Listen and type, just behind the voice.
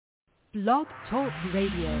Blog Talk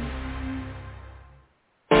Radio.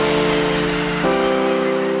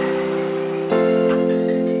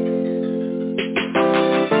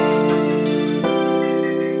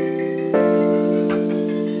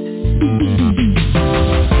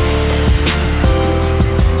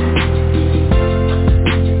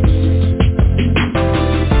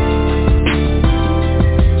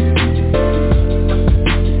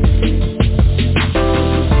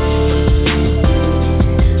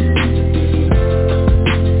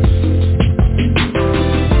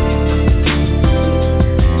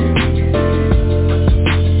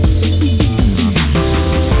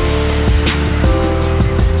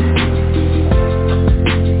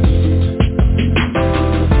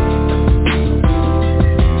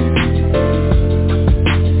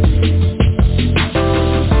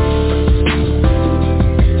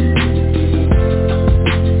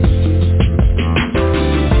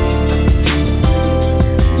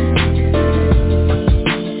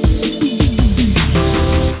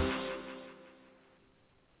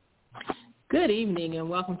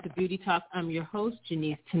 Welcome to Beauty Talk. I'm your host,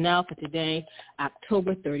 Janice Tennell, for today,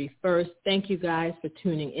 October 31st. Thank you guys for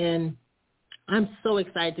tuning in. I'm so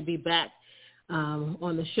excited to be back on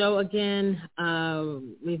the show again.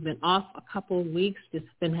 We've been off a couple of weeks, just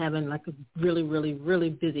been having like a really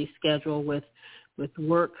busy schedule with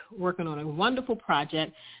working on a wonderful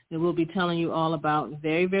project that we'll be telling you all about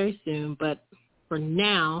very, very soon. But for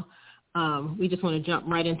now, we just want to jump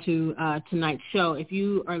right into tonight's show. If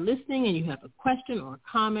you are listening and you have a question or a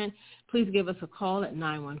comment, please give us a call at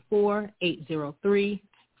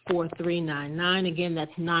 914-803-4399. Again,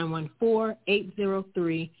 that's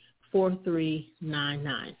 914-803-4399.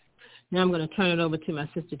 Now I'm going to turn it over to my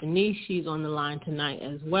sister Denise. She's on the line tonight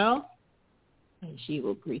as well, and she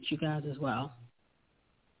will greet you guys as well.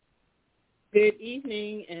 Good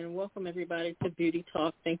evening and welcome everybody to Beauty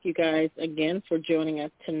Talk. Thank you guys again for joining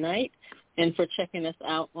us tonight and for checking us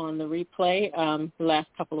out on the replay the last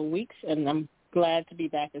couple of weeks, and I'm glad to be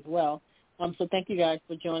back as well. So thank you guys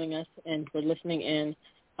for joining us and for listening in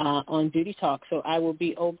on Beauty Talk. So I will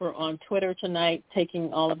be over on Twitter tonight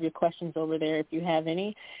taking all of your questions over there if you have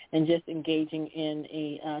any, and just engaging in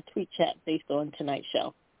a tweet chat based on tonight's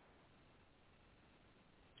show.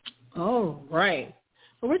 All right.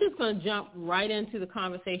 Well, we're just going to jump right into the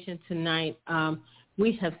conversation tonight.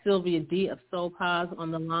 We have Sylvia D. of Soulpaz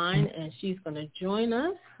on the line, and she's going to join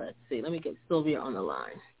us. Let's see. Let me get Sylvia on the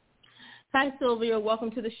line. Hi, Sylvia.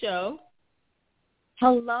 Welcome to the show.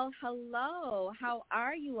 Hello. How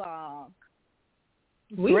are you all?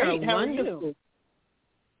 Great. How wonderful. Are you?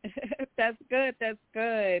 That's good.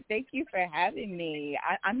 Thank you for having me.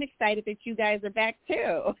 I'm excited that you guys are back,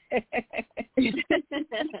 too.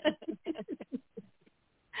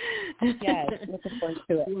 Yes, looking forward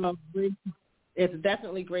to it. Well, it's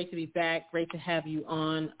definitely great to be back. Great to have you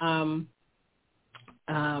on.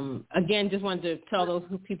 Again, just wanted to tell those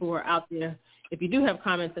people who are out there, if you do have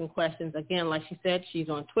comments and questions, again, like she said, she's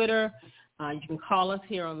on Twitter. You can call us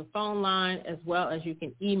here on the phone line, as well as you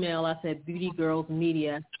can email us at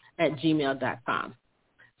beautygirlsmedia@gmail.com.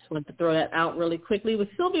 Just wanted to throw that out really quickly. With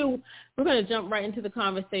Sylvia, we're going to jump right into the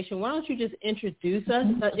conversation. Why don't you just introduce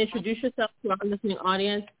yourself to our listening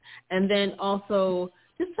audience, and then also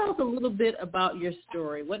just tell us a little bit about your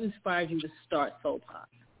story. What inspired you to start Soulpaz?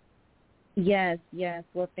 Yes.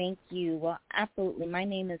 Well, thank you. Well, absolutely. My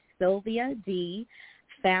name is Sylvia D.,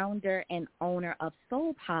 founder and owner of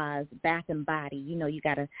Soulpaz Bath and Body. You know, you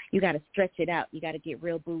gotta stretch it out. You gotta get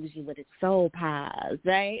real bougie with it. Soulpaz,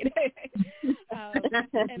 right?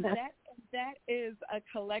 And that is a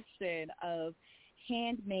collection of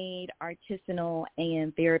handmade, artisanal,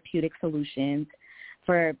 and therapeutic solutions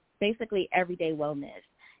for basically everyday wellness.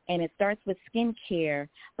 And it starts with skincare,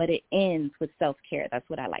 but it ends with self-care. That's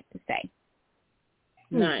what I like to say.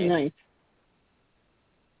 Nice.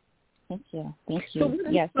 Thank you. So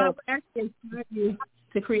what actually inspired you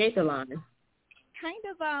to create the line? Kind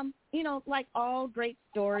of, like all great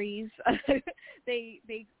stories, they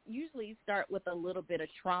usually start with a little bit of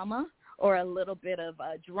trauma or a little bit of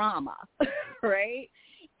drama, right?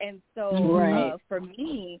 And so for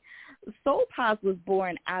me, Soulpaz was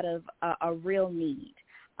born out of a real need.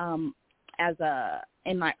 In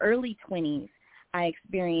my early 20s, I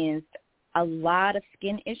experienced a lot of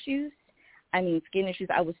skin issues. I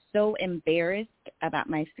was so embarrassed about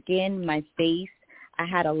my skin, my face. I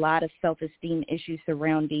had a lot of self-esteem issues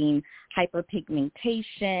surrounding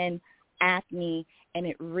hyperpigmentation, acne, and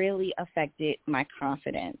it really affected my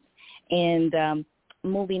confidence. And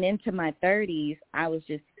moving into my 30s, I was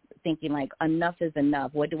just thinking, like, enough is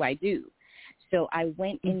enough. What do I do? So I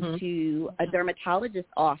went into a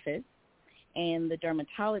dermatologist's office, and the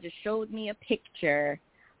dermatologist showed me a picture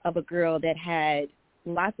of a girl that had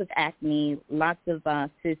lots of acne, lots of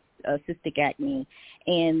cystic acne,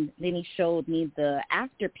 and then he showed me the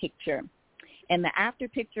after picture, and the after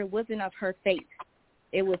picture wasn't of her face.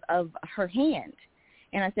 It was of her hand.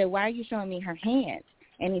 And I said, why are you showing me her hand?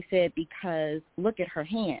 And he said, because look at her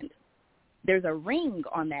hand. There's a ring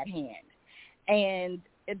on that hand. And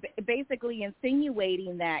basically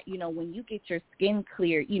insinuating that, you know, when you get your skin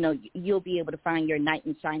clear, you know, you'll be able to find your knight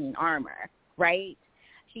in shining armor, right?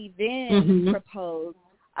 He then proposed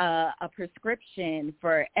a prescription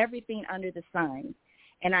for everything under the sun.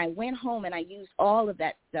 And I went home and I used all of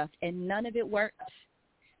that stuff, and none of it worked.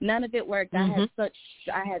 None of it worked. I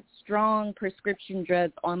had strong prescription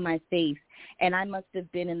drugs on my face, and I must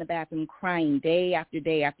have been in the bathroom crying day after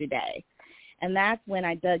day after day. And that's when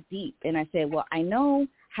I dug deep, and I said, well, I know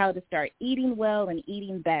how to start eating well and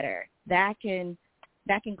eating better. That can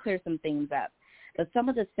clear some things up. But some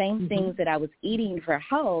of the same things that I was eating for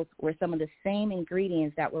health were some of the same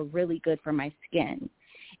ingredients that were really good for my skin.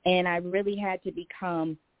 And I really had to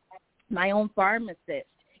become my own pharmacist,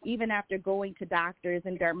 even after going to doctors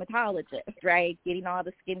and dermatologists, right, getting all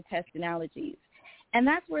the skin tests and allergies. And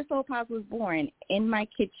that's where Soulpaz was born, in my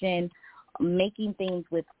kitchen, making things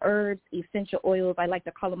with herbs, essential oils. I like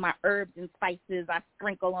to call them my herbs and spices. I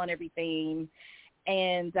sprinkle on everything,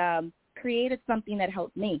 and created something that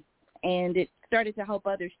helped me. And it started to help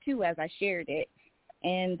others, too, as I shared it.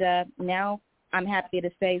 And now I'm happy to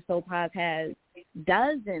say Soulpaz has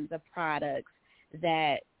dozens of products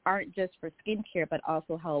that aren't just for skincare, but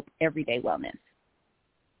also help everyday wellness.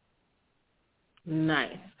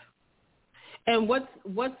 Nice. And what's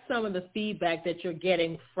some of the feedback that you're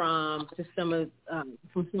getting from some of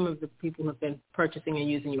the people who have been purchasing and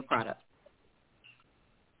using your products?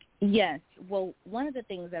 Yes. Well, one of the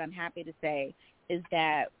things that I'm happy to say is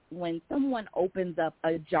that when someone opens up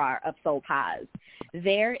a jar of Soulpaz,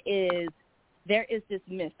 there is this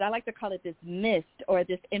mist. I like to call it this mist, or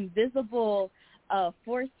this invisible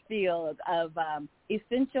force field of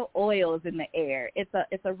essential oils in the air.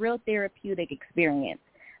 It's a real therapeutic experience,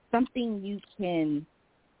 something you can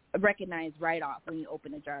recognize right off when you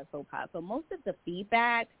open a jar of Soulpaz. So most of the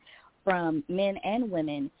feedback from men and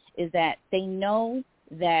women is that they know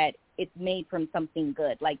that it's made from something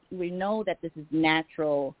good. Like, we know that this is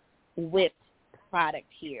natural whipped product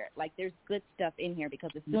here. Like, there's good stuff in here, because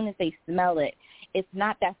as soon as they smell it, it's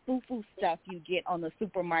not that foo-foo stuff you get on the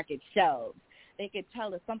supermarket shelves. They could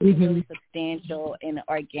tell it's something really substantial and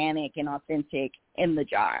organic and authentic in the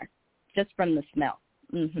jar, just from the smell.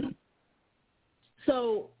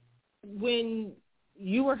 So when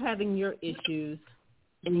you were having your issues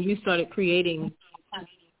and you started creating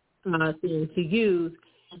things to use,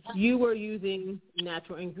 you were using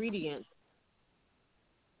natural ingredients.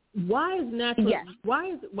 Why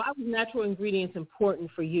was natural ingredients important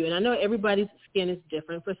for you? And I know everybody's skin is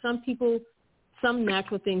different. For some people, some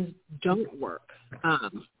natural things don't work.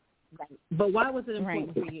 But why was it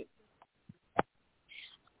important for you?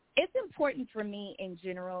 It's important for me in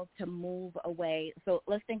general to move away. So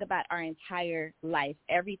let's think about our entire life,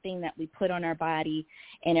 everything that we put on our body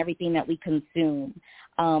and everything that we consume.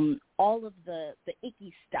 All of the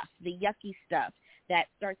icky stuff, the yucky stuff that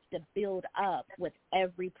starts to build up with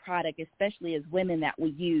every product, especially as women, that we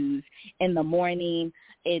use in the morning.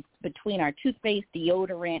 It's between our toothpaste,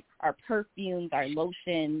 deodorant, our perfumes, our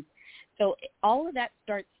lotions. So all of that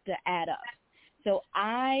starts to add up. So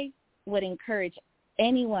I would encourage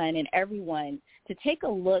anyone and everyone to take a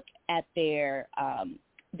look at their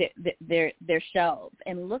shelves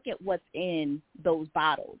and look at what's in those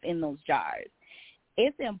bottles, in those jars.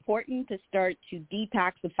 It's important to start to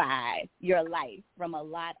detoxify your life from a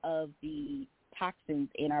lot of the toxins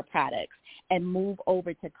in our products and move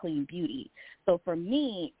over to clean beauty. So for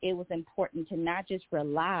me, it was important to not just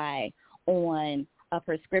rely on a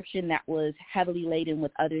prescription that was heavily laden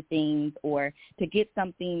with other things, or to get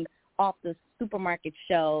something off the supermarket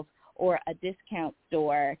shelf or a discount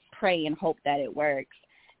store, pray and hope that it works.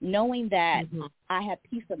 Knowing that I have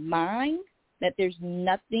peace of mind, that there's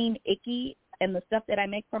nothing icky in the stuff that I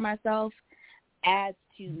make for myself, adds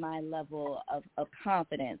to my level of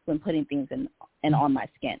confidence when putting things in on my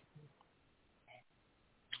skin.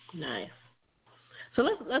 Nice. So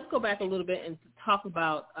let's go back a little bit and talk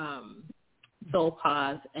about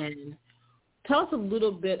Soulpaz, and tell us a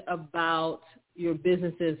little bit about your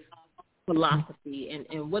business's philosophy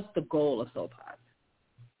and what's the goal of Soulpaz.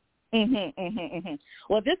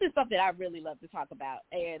 Well, this is something I really love to talk about,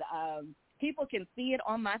 and People can see it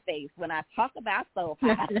on my face when I talk about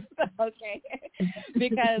Soulpaz, okay?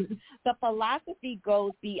 Because the philosophy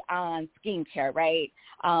goes beyond skincare, right?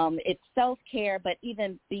 It's self-care, but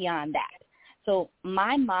even beyond that. So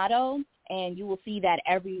my motto, and you will see that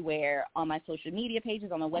everywhere on my social media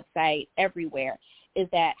pages, on my website, everywhere, is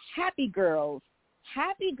that happy girls,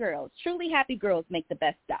 truly happy girls make the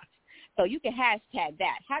best stuff. So you can hashtag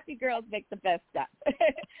that. Happy girls make the best stuff.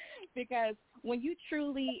 Because when you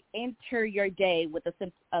truly enter your day with a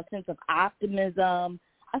sense of optimism,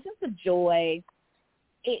 a sense of joy,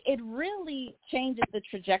 it really changes the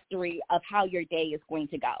trajectory of how your day is going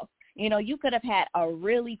to go. You know, you could have had a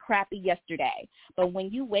really crappy yesterday, but when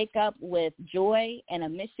you wake up with joy and a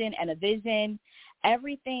mission and a vision,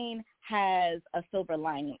 everything has a silver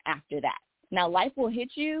lining after that. Now, life will hit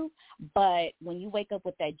you, but when you wake up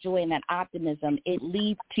with that joy and that optimism, it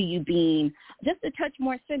leads to you being just a touch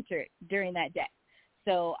more centered during that day.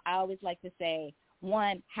 So I always like to say,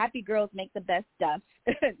 one, happy girls make the best stuff,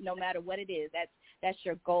 no matter what it is. That's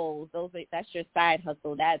your goals. That's your side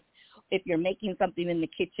hustle. That's if you're making something in the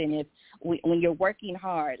kitchen, when you're working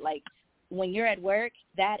hard, like when you're at work,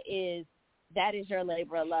 that is your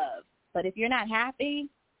labor of love. But if you're not happy,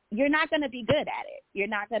 you're not going to be good at it. You're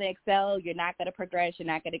not going to excel. You're not going to progress. You're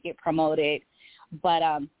not going to get promoted. But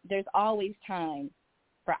there's always time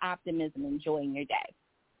for optimism and joy in your day.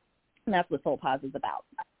 And that's what Soulpaz is about.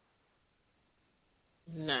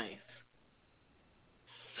 Nice.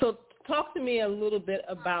 So talk to me a little bit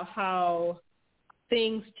about how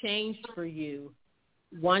things changed for you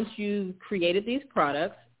once you created these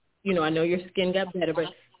products. You know, I know your skin got better, but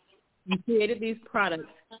you created these products.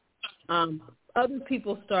 Other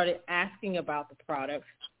people started asking about the products.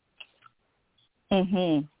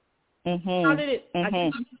 Mhm. Mhm. How did it? I just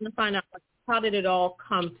want to find out how did it all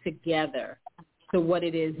come together to what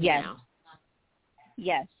it is now?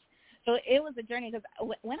 Yes. So it was a journey because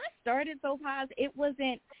when I started Soulpaz, it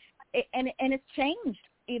wasn't, and it's changed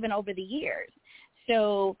even over the years.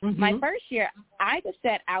 So my first year, I just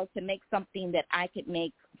set out to make something that I could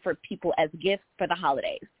make for people as gifts for the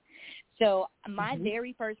holidays. So my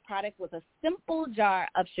very first product was a simple jar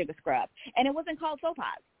of sugar scrub, and it wasn't called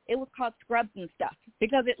Soulpaz. It was called Scrubs and Stuff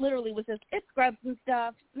because it literally was just, it's scrubs and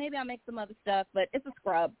stuff. Maybe I'll make some other stuff, but it's a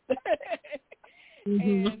scrub.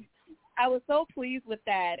 And I was so pleased with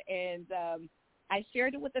that, and I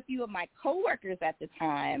shared it with a few of my coworkers at the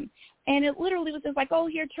time, and it literally was just like, oh,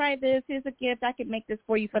 here, try this. Here's a gift. I could make this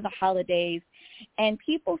for you for the holidays. And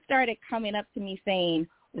people started coming up to me saying,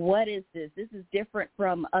 what is this? This is different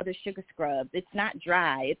from other sugar scrubs. It's not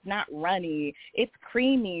dry. It's not runny. It's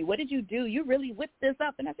creamy. What did you do? You really whipped this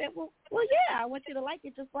up. And I said, well, yeah, I want you to like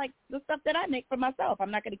it just like the stuff that I make for myself.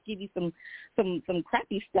 I'm not going to give you some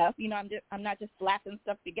crappy stuff. You know, I'm not just slapping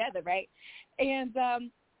stuff together, right? And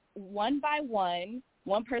one by one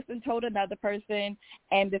person told another person,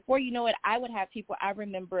 and before you know it, I would have people. I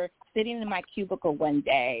remember sitting in my cubicle one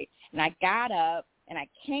day, and I got up, and I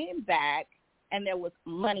came back, and there was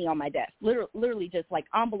money on my desk, literally just like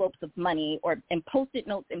envelopes of money and Post-it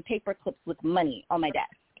notes and paper clips with money on my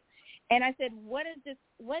desk. And I said, what is this?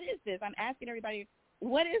 What is this? I'm asking everybody,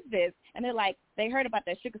 what is this? And they're like, they heard about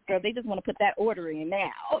that sugar scrub. They just want to put that order in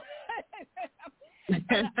now.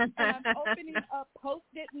 and I'm opening up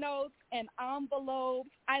Post-it notes and envelopes.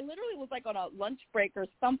 I literally was like on a lunch break or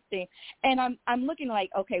something, and I'm looking like,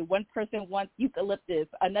 okay, one person wants eucalyptus,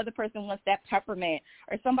 another person wants that peppermint,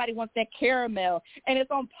 or somebody wants that caramel, and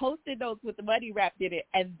it's on Post-it notes with the money wrapped in it.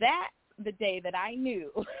 And that's the day that I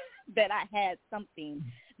knew that I had something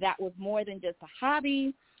that was more than just a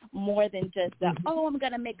hobby, more than just I'm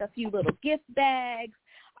going to make a few little gift bags.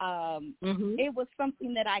 It was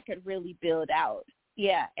something that I could really build out.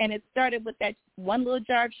 Yeah, and it started with that one little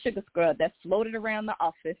jar of sugar scrub that floated around the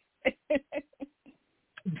office.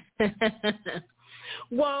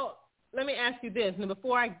 Well, let me ask you this. Now,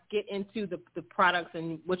 before I get into the products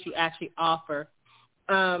and what you actually offer,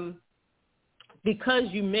 because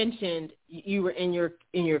you mentioned you were in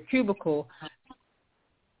your cubicle,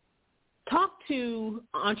 talk to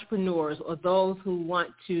entrepreneurs or those who want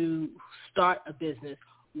to start a business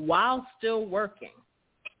while still working.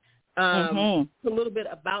 A little bit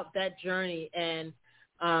about that journey and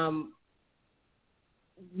how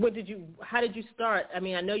did you start? I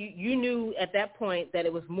mean, I know you knew at that point that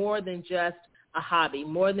it was more than just a hobby,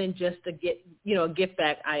 more than just a gift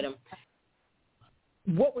bag item.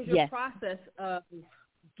 What was your process of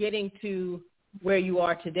getting to where you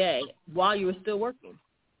are today while you were still working?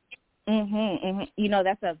 You know,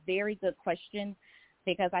 that's a very good question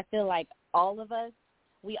because I feel like all of us,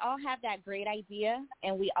 we all have that great idea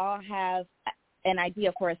and we all have an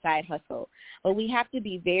idea for a side hustle. But we have to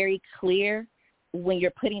be very clear when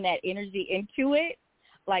you're putting that energy into it,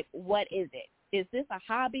 like, what is it? Is this a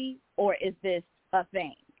hobby or is this a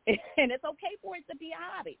thing? And it's okay for it to be a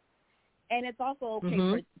hobby. And it's also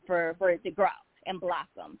okay for it to grow and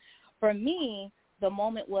blossom. For me, the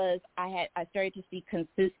moment was I started to see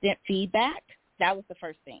consistent feedback. That was the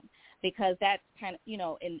first thing, because that's kind of,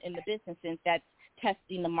 in the business sense, that's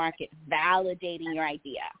testing the market, validating your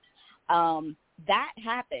idea. That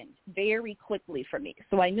happened very quickly for me.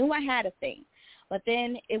 So I knew I had a thing. But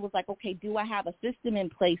then it was like, okay, do I have a system in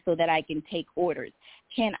place so that I can take orders?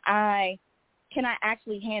 Can I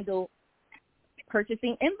actually handle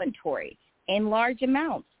purchasing inventory in large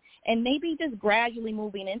amounts? And maybe just gradually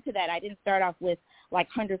moving into that. I didn't start off with like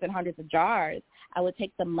hundreds and hundreds of jars. I would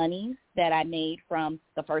take the money that I made from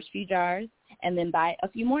the first few jars and then buy a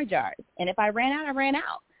few more jars. And if I ran out, I ran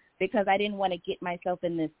out, because I didn't want to get myself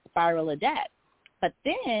in this spiral of debt. But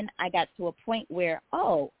then I got to a point where,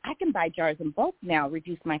 I can buy jars in bulk now,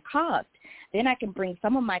 reduce my cost. Then I can bring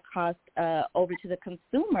some of my cost over to the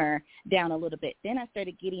consumer down a little bit. Then I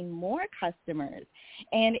started getting more customers.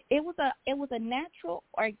 And it was a natural,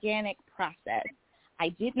 organic process. I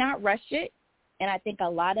did not rush it. And I think a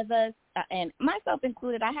lot of us, and myself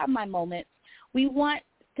included, I have my moments. We want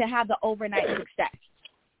to have the overnight success.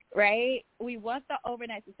 Right? We want the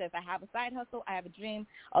overnight success. I have a side hustle. I have a dream.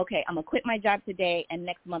 Okay, I'm going to quit my job today, and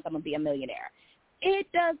next month I'm going to be a millionaire.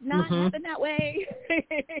 It does not happen that way.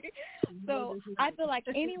 So I feel like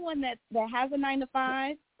anyone that has a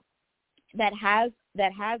 9-to-5, that has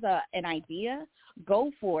an idea,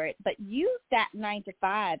 go for it. But use that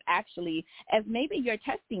 9-to-5 actually as maybe your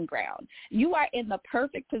testing ground. You are in the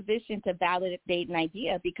perfect position to validate an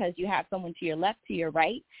idea because you have someone to your left, to your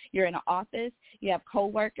right. You're in an office. You have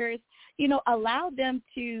coworkers. Allow them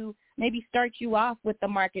to maybe start you off with the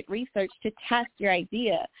market research to test your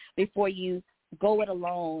idea before you go it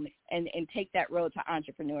alone and take that road to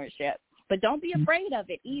entrepreneurship. But don't be afraid of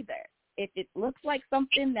it either. If it looks like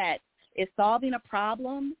something that is solving a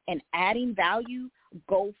problem and adding value,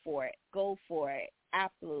 go for it. Go for it.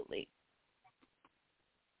 Absolutely.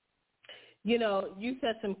 You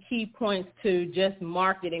said some key points to just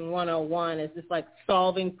marketing 101. It's just like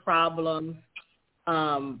solving problems. You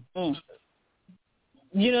know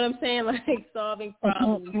what I'm saying? Like solving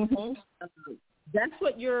problems. That's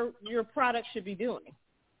what your product should be doing.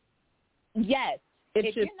 Yes.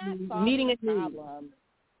 It should be meeting a problem.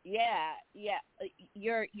 Yeah.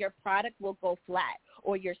 Your product will go flat,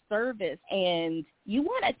 or your service, and you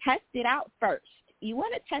want to test it out first. You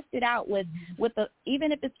want to test it out with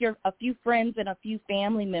even if it's a few friends and a few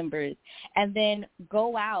family members, and then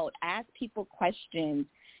go out, ask people questions.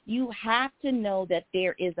 You have to know that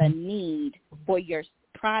there is a need for your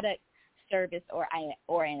product, service, or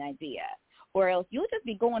an idea, or else you'll just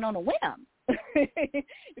be going on a whim.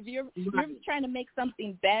 If you're trying to make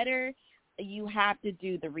something better, you have to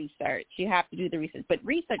do the research. But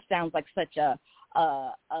research sounds like such a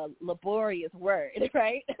laborious word,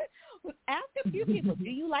 right? Ask a few people, do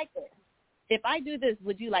you like this? If I do this,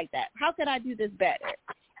 would you like that? How could I do this better?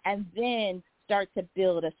 And then start to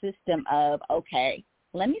build a system of, okay,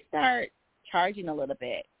 let me start charging a little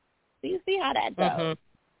bit. So you see how that goes.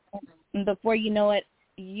 And before you know it,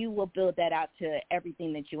 you will build that out to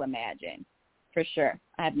everything that you imagine, for sure.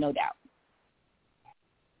 I have no doubt.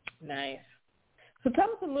 Nice. So tell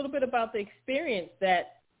us a little bit about the experience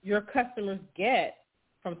that your customers get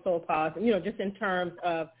from Soulpaz, just in terms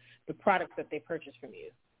of the products that they purchase from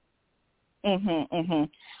you.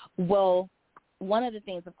 Well, one of the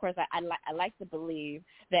things, of course, I like to believe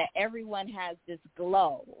that everyone has this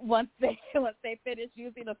glow once they finish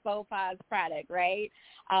using the Soulpaz product, right?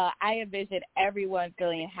 I envision everyone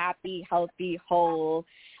feeling happy, healthy, whole.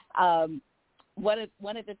 One of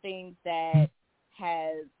the things that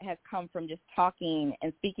has come from just talking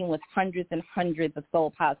and speaking with hundreds and hundreds of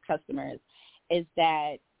Soulpaz customers is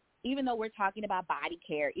that even though we're talking about body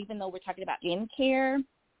care, even though we're talking about skin care,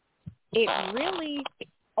 it really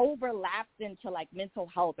overlaps into like mental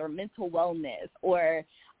health or mental wellness or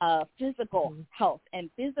physical health and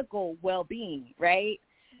physical well-being, right?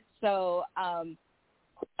 So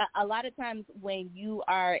a lot of times when you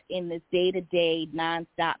are in this day-to-day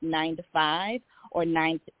nonstop 9-to-5 or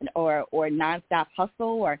nonstop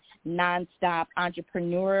hustle or nonstop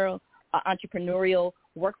entrepreneurial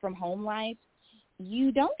work from home life,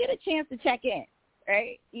 you don't get a chance to check in,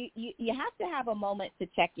 right? You have to have a moment to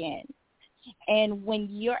check in. And when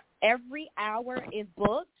your every hour is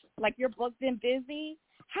booked, like you're booked and busy,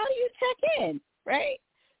 how do you check in, right?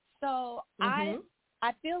 So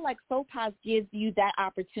I feel like Soulpaz gives you that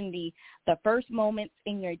opportunity the first moments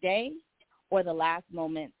in your day or the last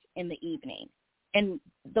moments in the evening. And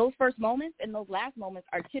those first moments and those last moments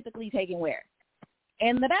are typically taken where?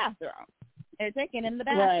 In the bathroom. They're taken in the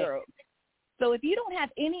bathroom. Right. So if you don't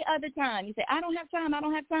have any other time, you say, I don't have time,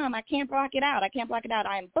 I can't block it out,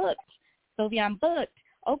 I'm booked. Sylvia, I'm booked.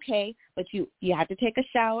 Okay, but you have to take a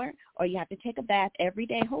shower or you have to take a bath every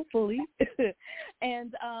day, hopefully.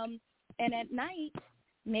 And at night,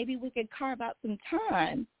 maybe we could carve out some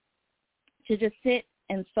time to just sit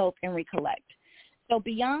and soak and recollect. So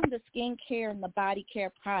beyond the skincare and the body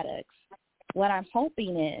care products, what I'm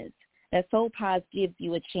hoping is that Soulpaz gives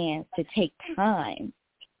you a chance to take time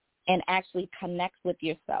and actually connect with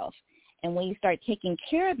yourself. And when you start taking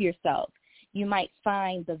care of yourself, you might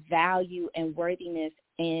find the value and worthiness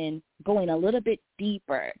in going a little bit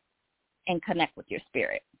deeper and connect with your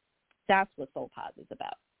spirit. That's what Soulpaz is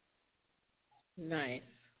about. Nice.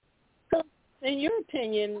 So, in your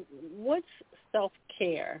opinion, what's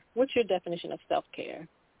self-care? What's your definition of self-care?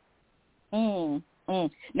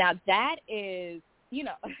 Now, that is,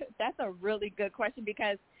 that's a really good question,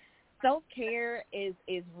 because self-care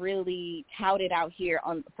is really touted out here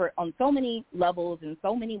on so many levels and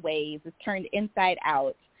so many ways. It's turned inside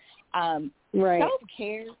out. Right.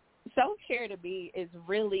 Self-care to me is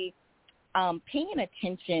really paying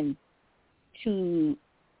attention to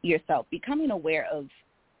yourself, becoming aware of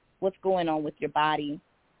what's going on with your body,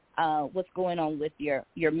 what's going on with your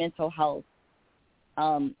mental health,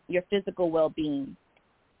 your physical well-being.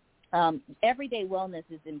 Everyday wellness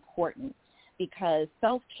is important, because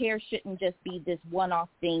self-care shouldn't just be this one-off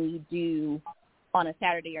thing you do on a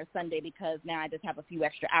Saturday or Sunday because now I just have a few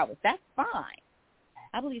extra hours. That's fine.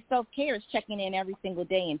 I believe self-care is checking in every single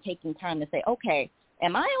day and taking time to say, okay,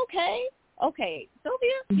 am I okay? Okay,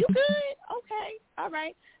 Sylvia, you good? Okay, all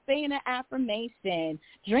right. Saying an affirmation,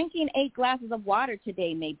 drinking 8 glasses of water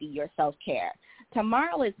today may be your self-care.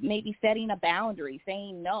 Tomorrow is maybe setting a boundary,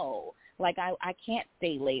 saying no, like I can't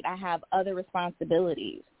stay late. I have other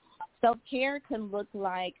responsibilities. Self-care can look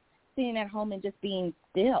like sitting at home and just being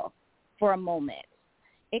still for a moment.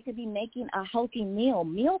 It could be making a healthy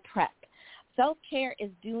meal prep. Self-care is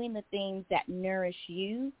doing the things that nourish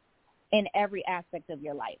you in every aspect of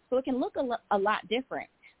your life. So it can look a lot different.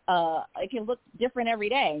 It can look different every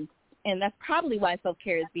day, and that's probably why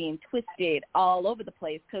self-care is being twisted all over the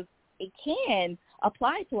place, because it can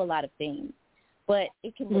apply to a lot of things, but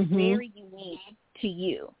it can look very unique to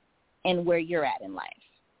you and where you're at in life.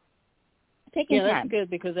 Taking time. That's good,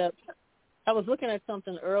 because I was looking at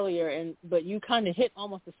something earlier, but you kind of hit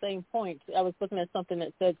almost the same point. I was looking at something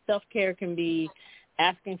that said self-care can be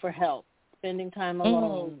asking for help, spending time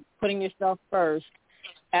alone, putting yourself first,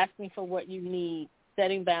 asking for what you need,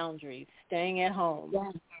 setting boundaries, staying at home,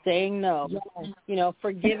 saying no,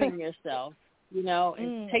 forgiving yourself,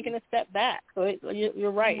 and taking a step back. So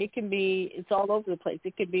you're right. It can be, it's all over the place.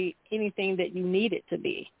 It could be anything that you need it to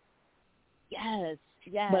be. Yes.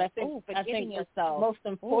 But I think yourself. Most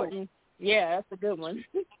important, that's a good one.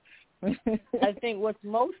 I think what's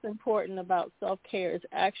most important about self-care is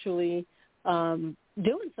actually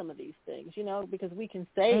doing some of these things, because we can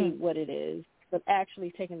say what it is, but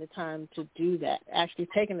actually taking the time to do that, actually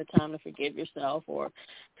taking the time to forgive yourself or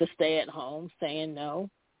to stay at home, saying no,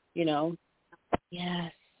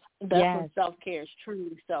 Yes. That's when self-care is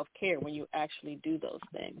truly self-care, when you actually do those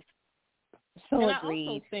things. So and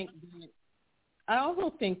agreed. I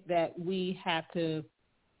also think that we have to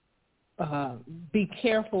be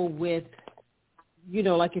careful with,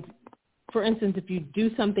 like if, for instance, if you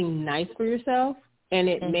do something nice for yourself and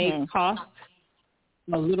it may cost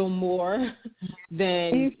a little more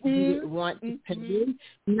than you want to pay,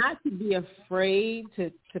 not to be afraid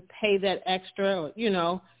to pay that extra,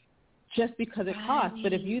 just because it costs.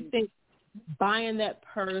 But if you think buying that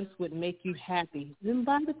purse would make you happy, then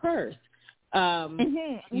buy the purse. Taking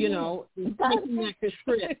that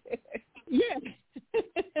trip. Yeah.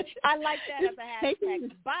 I like that as a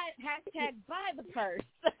hashtag. Buy the purse.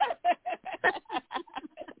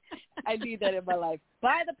 I need that in my life.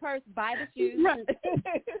 Buy the purse, buy the shoes. Right.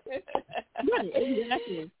 Right,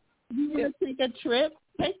 exactly. You want to take a trip,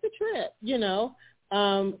 take the trip,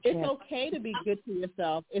 It's okay to be good to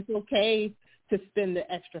yourself. It's okay to spend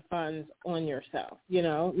the extra funds on yourself,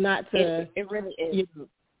 not to. It really is.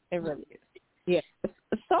 It really is. Yeah.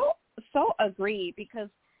 So agreed, because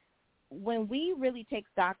when we really take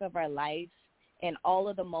stock of our life and all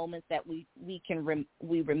of the moments that we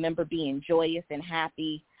remember being joyous and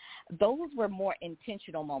happy, those were more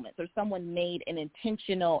intentional moments, or someone made an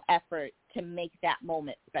intentional effort to make that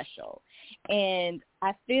moment special. And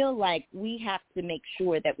I feel like we have to make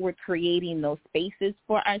sure that we're creating those spaces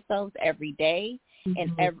for ourselves every day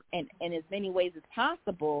in as many ways as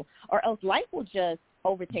possible, or else life will just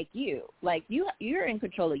overtake you. Like you're in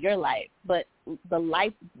control of your life, but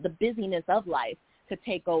the busyness of life could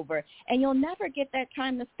take over, and you'll never get that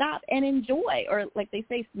time to stop and enjoy, or like they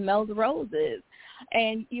say, smell the roses.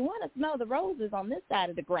 And you want to smell the roses on this side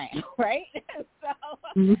of the ground, right?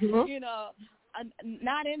 So,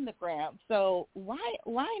 not in the ground. So why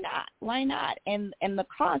not? Why not? And the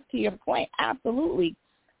cost, to your point, absolutely.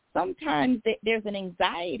 Sometimes there's an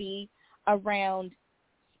anxiety around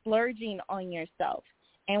splurging on yourself.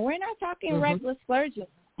 And we're not talking regular splurging.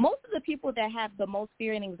 Most of the people that have the most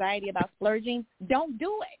fear and anxiety about splurging don't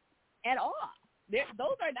do it at all.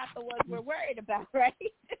 Those are not the ones we're worried about, right?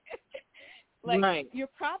 You're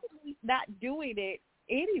probably not doing it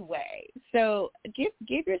anyway. So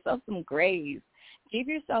give yourself some grace. Give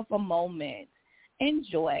yourself a moment.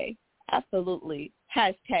 Enjoy. Absolutely.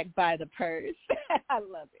 # buy the purse. I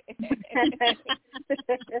love it.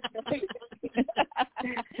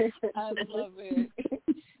 I love it.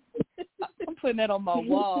 I'm putting that on my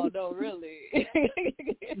wall, though, really.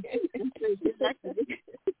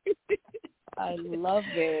 I love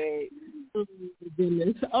it. Oh, my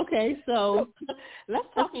goodness. Okay, so let's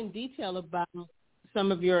talk in detail about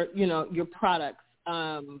some of your products.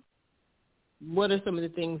 What are some of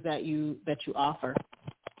the things that you offer?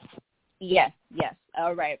 Yes.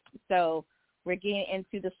 All right. So we're getting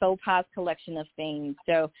into the Soulpaz collection of things.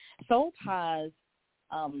 So Soulpaz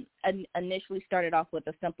initially started off with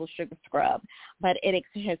a simple sugar scrub, but it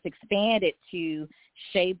has expanded to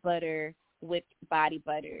shea butter with body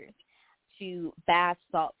butters, to bath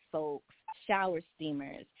salt soaks, shower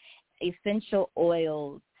steamers, essential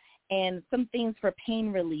oils, and some things for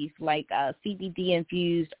pain relief like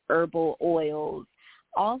CBD-infused herbal oils.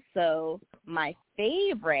 Also, my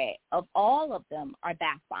favorite of all of them are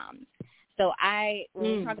bath bombs. So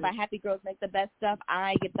when we talk about happy girls make the best stuff,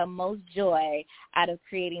 I get the most joy out of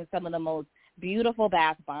creating some of the most beautiful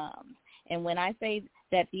bath bombs. And when I say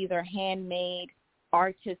that these are handmade,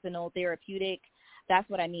 artisanal, therapeutic, that's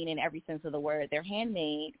what I mean in every sense of the word. They're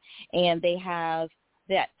handmade, and they have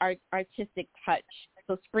that artistic touch.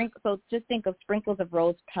 So just think of sprinkles of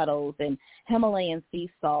rose petals and Himalayan sea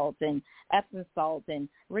salt and Epsom salt and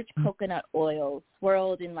rich coconut oil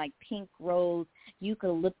swirled in like pink rose,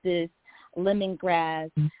 eucalyptus,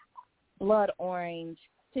 lemongrass, blood orange,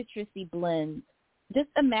 citrusy blends. Just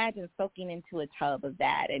imagine soaking into a tub of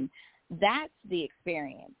that, and that's the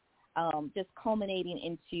experience, just culminating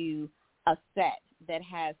into a set that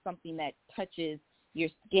has something that touches your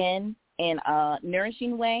skin in a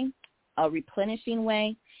nourishing way, a replenishing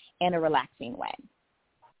way, and a relaxing way.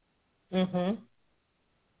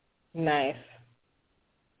 Nice.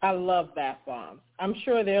 I love bath bombs. I'm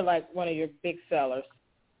sure they're like one of your big sellers.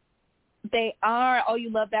 They are. Oh,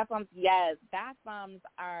 you love bath bombs? Yes. Bath bombs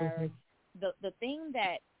are the thing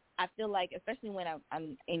that I feel like, especially when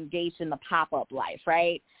I'm engaged in the pop-up life,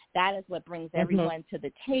 right? That is what brings everyone to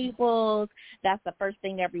the tables. That's the first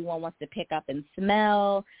thing everyone wants to pick up and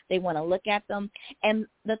smell. They want to look at them. And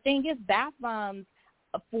the thing is, bath bombs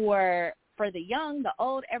for the young, the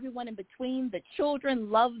old, everyone in between, the children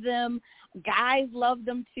love them. Guys love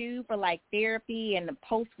them too for like therapy and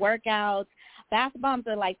post-workouts. Bath bombs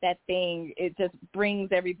are like that thing. It just brings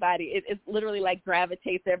everybody. It's literally like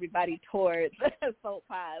gravitates everybody towards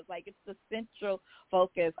Soulpaz. Like it's the central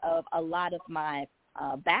focus of a lot of my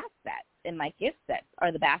bath sets and my gift sets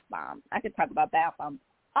are the bath bombs. I could talk about bath bombs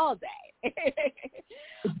all day.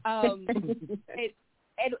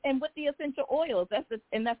 And with the essential oils, that's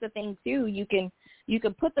the thing too. You can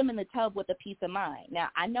put them in the tub with a peace of mind. Now,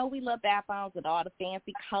 I know we love bath bombs with all the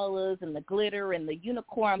fancy colors and the glitter and the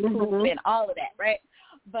unicorn poop and all of that, right?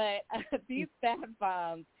 But these bath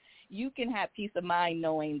bombs, you can have peace of mind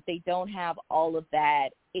knowing they don't have all of that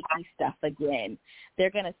icky stuff again.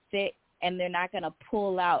 They're going to sit and they're not going to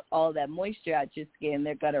pull out all that moisture out your skin.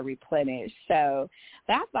 They're going to replenish. So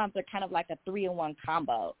bath bombs are kind of like a 3-in-1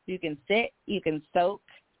 combo. You can sit, you can soak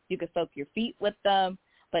your feet with them,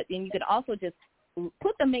 but then you can also just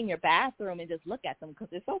put them in your bathroom and just look at them because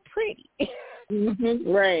they're so pretty.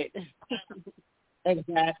 Right.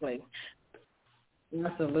 Exactly.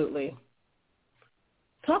 Absolutely.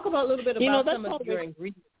 Talk about a little bit about some of your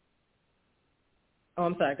ingredients. Oh,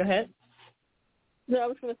 I'm sorry. Go ahead. No, I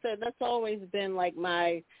was going to say that's always been like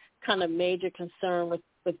my kind of major concern with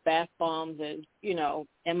bath bombs is,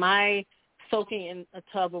 am I soaking in a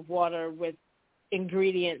tub of water with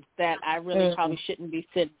ingredients that I really probably shouldn't be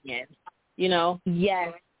sitting in,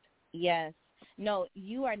 Yes. No,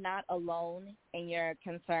 you are not alone in your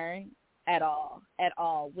concern at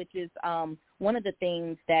all, which is one of the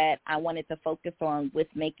things that I wanted to focus on with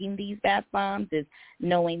making these bath bombs is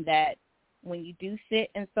knowing that when you do sit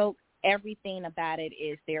and soak, everything about it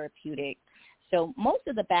is therapeutic. So most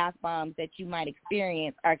of the bath bombs that you might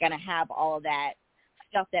experience are going to have all of that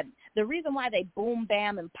stuff. That the reason why they boom,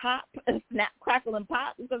 bam, and pop, snap, crackle, and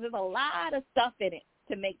pop is because there's a lot of stuff in it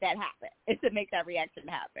to make that happen, to make that reaction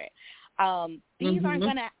happen. These aren't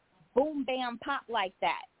going to boom, bam, pop like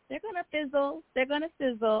that. They're going to fizzle. They're going to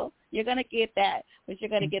sizzle. You're going to get that, but you're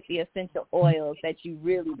going to get the essential oils that you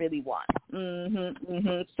really, really want.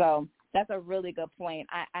 So that's a really good point.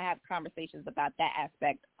 I have conversations about that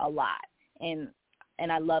aspect a lot, and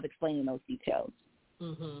I love explaining those details.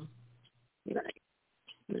 Nice.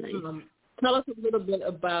 Tell us a little bit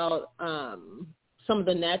about some of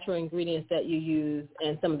the natural ingredients that you use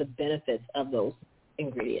and some of the benefits of those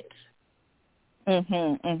ingredients.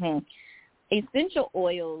 Essential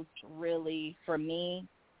oils, really, for me,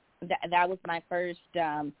 that was my first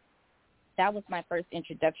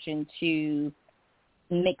introduction to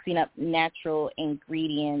mixing up natural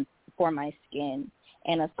ingredients for my skin.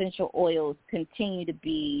 And essential oils continue to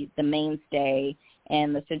be the mainstay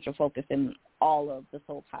and the central focus in all of the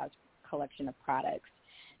Soulpaz collection of products.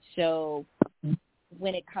 So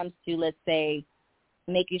when it comes to, let's say,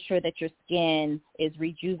 making sure that your skin is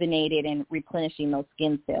rejuvenated and replenishing those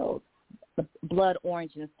skin cells, the blood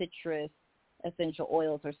orange and citrus essential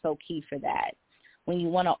oils are so key for that. When you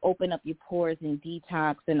want to open up your pores and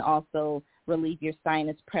detox and also relieve your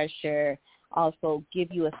sinus pressure, also give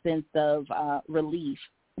you a sense of relief,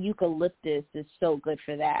 eucalyptus is so good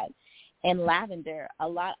for that. And lavender, a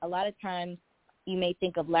lot of times you may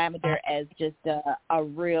think of lavender as just a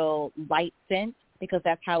real light scent because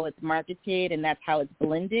that's how it's marketed and that's how it's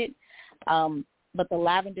blended. But the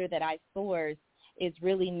lavender that I source is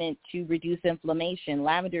really meant to reduce inflammation.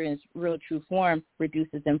 Lavender in its real true form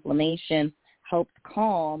reduces inflammation, helps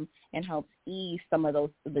calm, and helps ease some of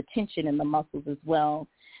the tension in the muscles as well.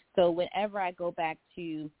 So whenever I go back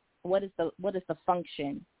to what is the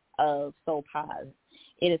function of Soulpaz,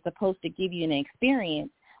 it is supposed to give you an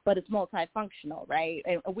experience, but it's multifunctional, right?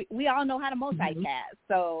 And we all know how to multitask.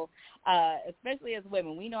 So especially as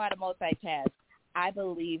women, we know how to multitask. I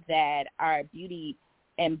believe that our beauty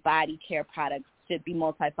and body care products should be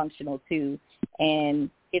multifunctional too. And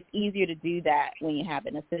it's easier to do that when you have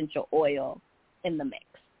an essential oil in the mix.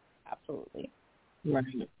 Absolutely.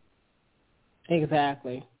 Right.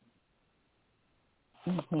 Exactly.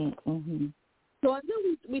 So I know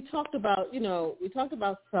we talked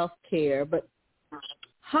about, self-care, but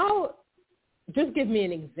how, just give me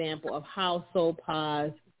an example of how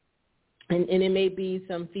Soulpaz, and it may be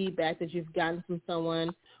some feedback that you've gotten from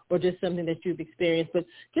someone or just something that you've experienced, but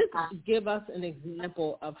just give us an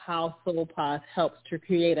example of how Soulpaz helps to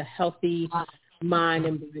create a healthy mind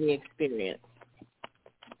and body experience.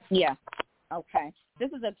 Yeah. Okay. This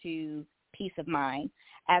is up to peace of mind.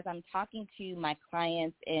 As I'm talking to my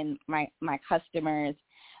clients and my customers,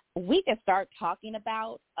 we can start talking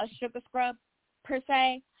about a sugar scrub per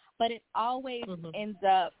se, but it always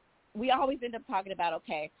we always end up talking about,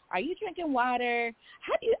 okay, are you drinking water?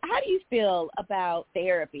 How do you feel about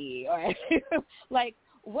therapy? Or like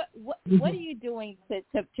what are you doing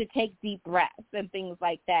to take deep breaths and things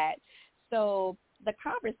like that? So the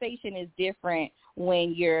conversation is different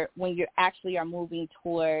when you actually are moving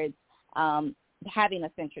towards having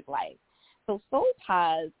a centric life. So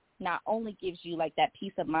Soulpaz not only gives you like that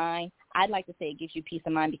peace of mind, I'd like to say it gives you peace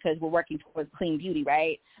of mind because we're working towards clean beauty,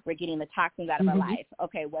 right? We're getting the toxins out of our life.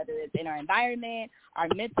 Okay, whether it's in our environment, our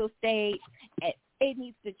mental state, it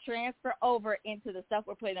needs to transfer over into the stuff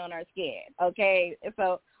we're putting on our skin, okay?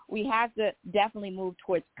 So we have to definitely move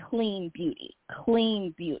towards clean beauty.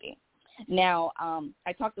 Now,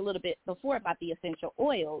 I talked a little bit before about the essential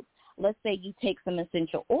oils. Let's say you take some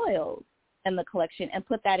essential oils in the collection and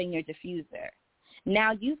put that in your diffuser.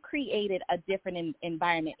 Now you've created a different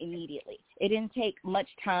environment immediately. It didn't take much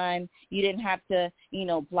time. You didn't have to,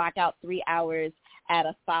 block out 3 hours at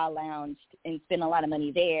a spa lounge and spend a lot of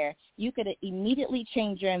money there. You could immediately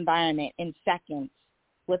change your environment in seconds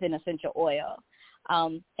with an essential oil.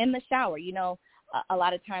 In the shower, a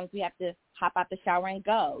lot of times we have to hop out the shower and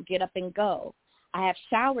go, get up and go. I have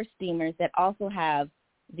shower steamers that also have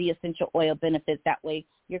the essential oil benefits. That way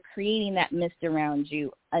you're creating that mist around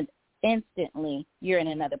you. Instantly, you're in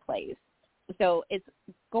another place. So it's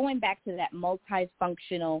going back to that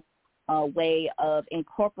multifunctional way of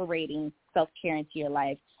incorporating self-care into your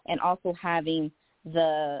life and also having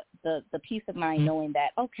the peace of mind knowing that,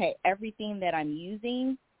 okay, everything that I'm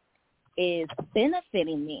using is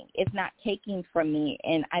benefiting me. It's not taking from me,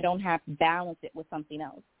 and I don't have to balance it with something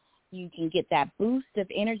else. you can get that boost of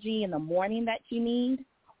energy in the morning that you need,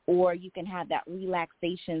 or you can have that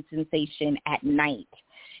relaxation sensation at night.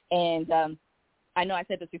 And I know I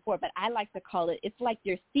said this before, but I like to call it, it's like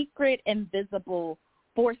your secret invisible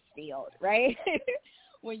force field, right?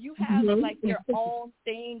 When you have like your own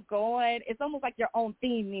thing going, it's almost like your own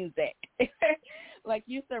theme music. Like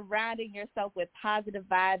you're surrounding yourself with positive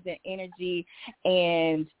vibes and energy,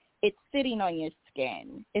 and it's sitting on your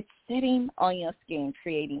skin. It's sitting on your skin,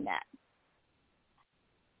 creating that.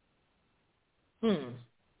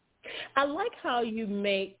 I like how you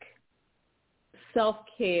make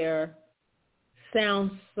self-care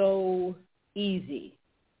sound so easy,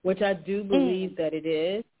 which I do believe that it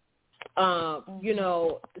is. You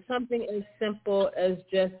know, something as simple as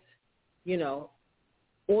just, you know,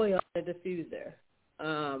 oil on a diffuser.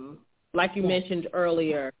 Like you mentioned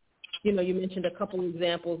earlier, you know, you mentioned a couple of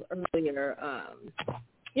examples earlier.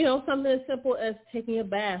 You know, something as simple as taking a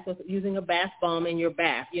bath with using a bath bomb in your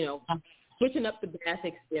bath, you know, switching up the bath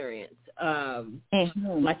experience.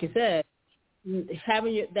 Like you said,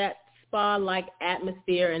 having that spa-like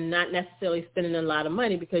atmosphere and not necessarily spending a lot of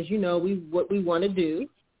money, because, you know, what we want to do,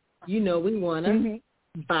 you know, we want to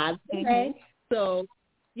buy the bag. So,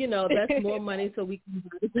 you know, that's more money so we can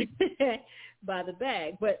buy the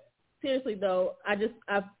bag. But seriously, though, I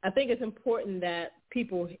think it's important that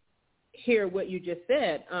people hear what you just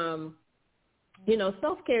said. You know,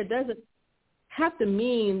 self-care doesn't have to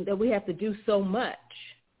mean that we have to do so much.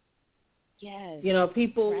 Yes. You know,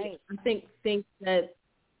 people, I think that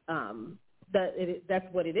that's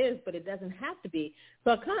what it is, but it doesn't have to be.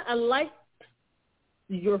 So I like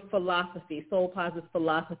your philosophy, Soulpaz's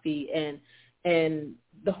philosophy, and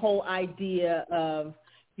the whole idea of,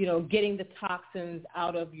 you know, getting the toxins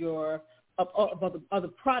out of of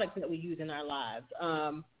the products that we use in our lives.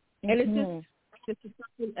 And it's just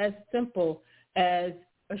something as simple as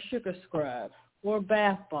a sugar scrub or a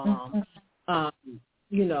bath bomb.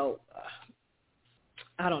 You know,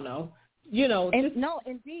 I don't know. You know, no,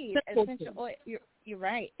 indeed, essential oil. You're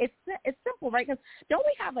right. It's simple, right? Because don't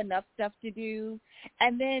we have enough stuff to do?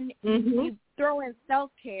 And then you throw in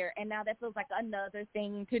self-care, and now that feels like another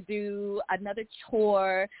thing to do, another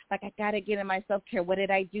chore. Like, I got to get in my self-care. What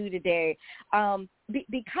did I do today?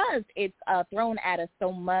 Because it's thrown at us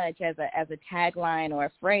so much as a tagline or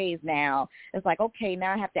a phrase now. It's like, okay,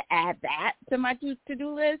 now I have to add that to my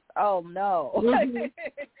to-do list? Oh, no.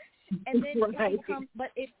 And then it becomes,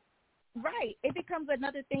 it becomes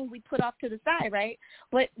another thing we put off to the side, right?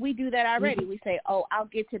 But we do that already. We say, oh, I'll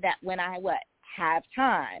get to that when I have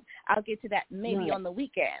time. I'll get to that maybe on the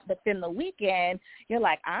weekend. But then the weekend, you're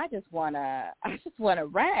like, I just wanna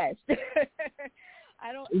rest.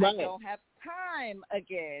 I don't have time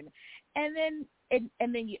again. And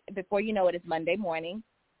then before you know it, it's Monday morning,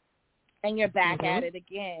 and you're back at it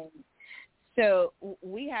again. So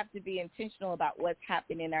we have to be intentional about what's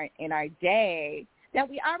happening in our day that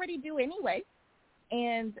we already do anyway.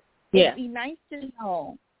 And it'd be nice to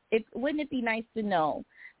know. Wouldn't it be nice to know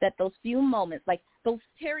that those few moments, like those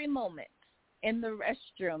Terry moments in the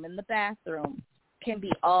restroom, in the bathroom, can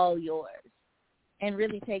be all yours, and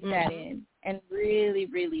really take that in and really,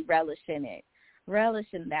 really relish in it. Relish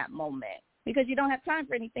in that moment, because you don't have time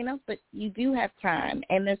for anything else, but you do have time,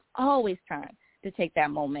 and there's always time to take that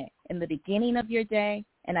moment in the beginning of your day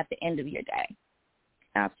and at the end of your day.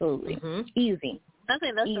 Absolutely. Easy. I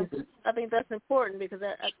think that's important, because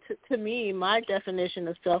to me, my definition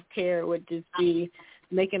of self-care would just be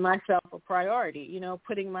making myself a priority, you know,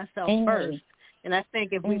 putting myself first. And I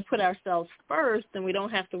think if we put ourselves first, then we don't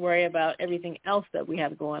have to worry about everything else that we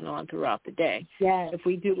have going on throughout the day. Yes. If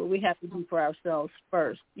we do what we have to do for ourselves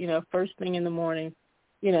first, you know, first thing in the morning,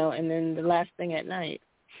 you know, and then the last thing at night.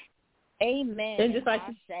 Amen. And just like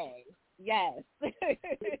I say, yes,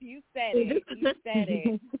 you said it. You said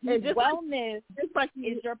it. And wellness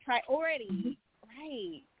is your priority,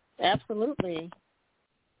 right? Absolutely.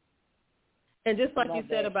 And just like you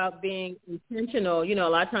said about being intentional, you know, a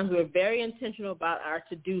lot of times we're very intentional about our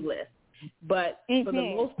to-do list, but for the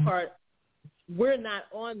most part, we're not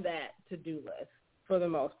on that to-do list for the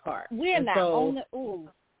most part. We're not on the. Ooh,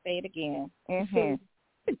 say it again.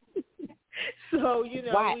 So, you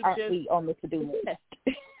know, why aren't we on the to-do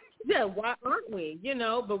list? Yeah, why aren't we? You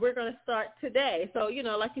know, but we're going to start today. So, you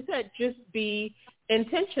know, like you said, just be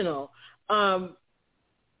intentional.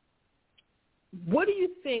 What do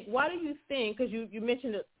you think? Why do you think, because you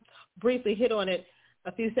mentioned it, briefly hit on it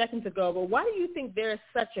a few seconds ago, but why do you think there is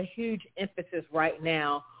such a huge emphasis right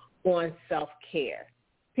now on self-care?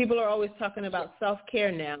 People are always talking about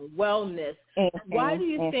self-care now, wellness. Why do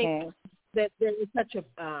you think that there is such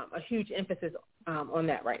a huge emphasis on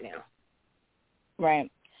that right now? Right.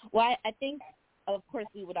 Well, I think, of course,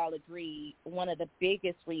 we would all agree one of the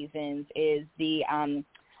biggest reasons is the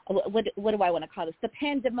what do I want to call this? The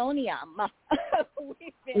pandemonium.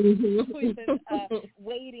 we've been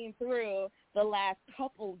wading through the last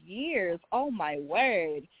couple years. Oh, my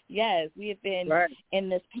word. Yes, we have been in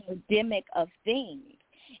this pandemic of things,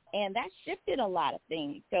 and that shifted a lot of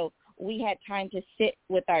things. So we had time to sit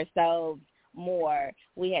with ourselves more.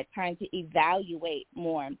 We had time to evaluate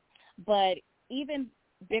more. But even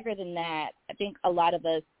bigger than that, I think a lot of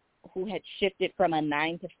us who had shifted from a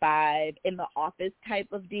 9-to-5 in the office type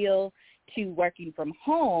of deal to working from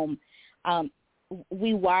home,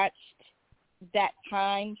 we watched that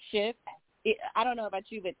time shift. I don't know about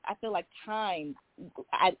you, but I feel like time,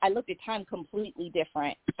 I looked at time completely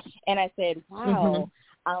different. And I said, wow,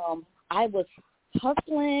 I was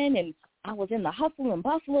hustling and I was in the hustle and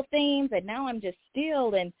bustle of things, and now I'm just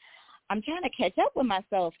still, and I'm trying to catch up with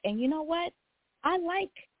myself. And you know what? I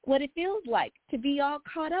like what it feels like to be all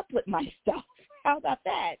caught up with myself. How about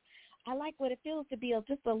that? I like what it feels to be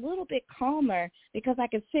just a little bit calmer because I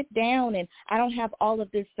can sit down and I don't have all of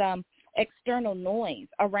this external noise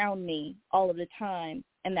around me all of the time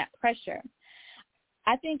and that pressure.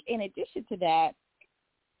 I think in addition to that,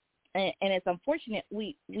 and it's unfortunate,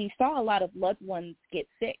 we saw a lot of loved ones get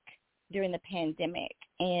sick during the pandemic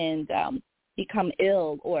and become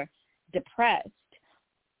ill or depressed.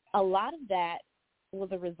 A lot of that was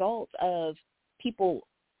a result of people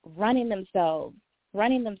running themselves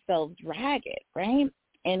ragged, right?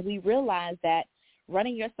 And we realized that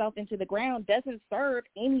running yourself into the ground doesn't serve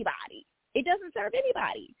anybody. It doesn't serve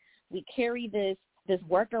anybody. We carry this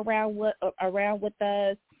work around with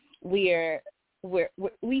us.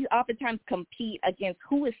 We oftentimes compete against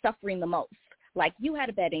who is suffering the most. Like, you had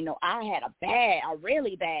a bad day. No, I had a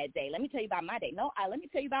really bad day. Let me tell you about my day. No, let me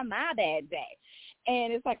tell you about my bad day.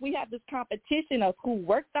 And it's like we have this competition of who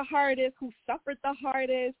worked the hardest, who suffered the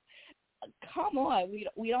hardest. Come on,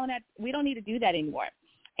 we don't need to do that anymore.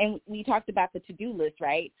 And we talked about the to-do list,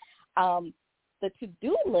 right? The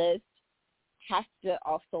to-do list has to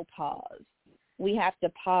also pause. We have to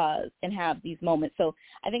pause and have these moments. So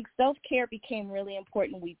I think self-care became really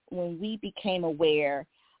important when we became aware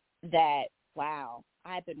that, wow,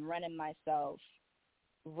 I've been running myself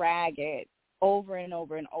ragged over and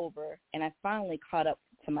over and over, and I finally caught up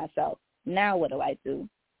to myself. Now what do I do?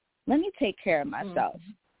 Let me take care of myself.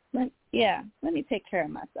 Let me take care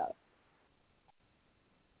of myself.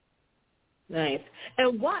 Nice.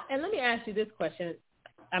 And let me ask you this question.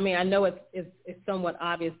 I mean, I know it's somewhat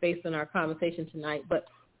obvious based on our conversation tonight, but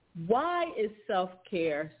why is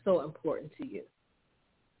self-care so important to you?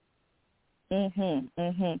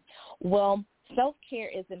 Well, self-care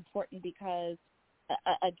is important because,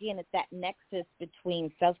 again, it's that nexus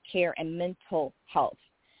between self-care and mental health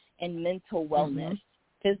and mental wellness,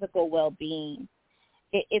 physical well-being.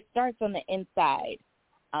 It starts on the inside.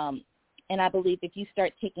 And I believe if you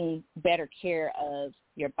start taking better care of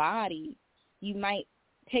your body, you might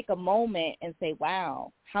take a moment and say,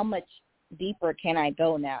 wow, how much deeper can I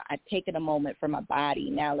go now? I've taken a moment for my body.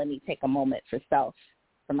 Now let me take a moment for self,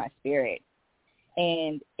 for my spirit.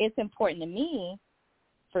 And it's important to me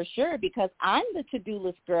for sure because I'm the to-do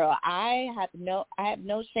list girl. I have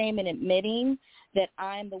no shame in admitting that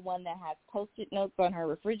I'm the one that has Post-it notes on her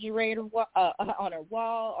refrigerator, on her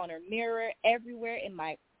wall, on her mirror, everywhere in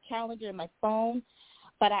my calendar, in my phone.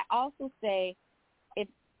 But I also say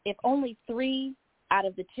if only 3 out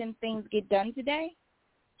of the 10 things get done today,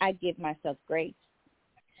 I give myself grace.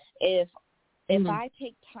 If I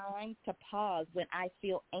take time to pause when I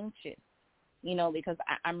feel anxious, because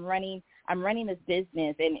I'm running this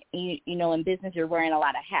business, and in business you're wearing a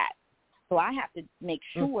lot of hats. So I have to make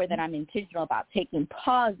sure that I'm intentional about taking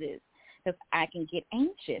pauses because I can get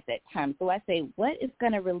anxious at times. So I say, what is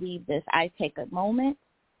going to relieve this? I take a moment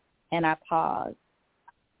and I pause.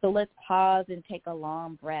 So let's pause and take a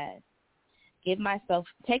long breath.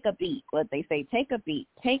 Take a beat, what they say, take a beat.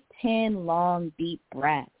 Take 10 long, deep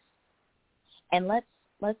breaths. And let's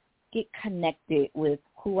get connected with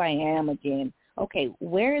who I am again. Okay,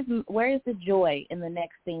 where is the joy in the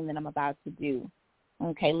next thing that I'm about to do?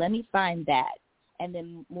 Okay, let me find that and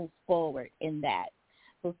then move forward in that.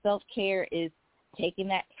 So self-care is taking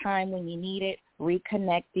that time when you need it,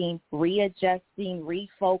 reconnecting, readjusting,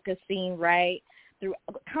 refocusing, right?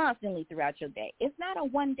 Constantly throughout your day. It's not a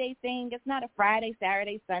one-day thing. It's not a Friday,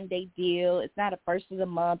 Saturday, Sunday deal. It's not a first of the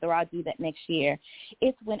month or I'll do that next year.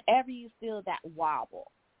 It's whenever you feel that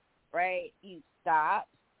wobble, right? You stop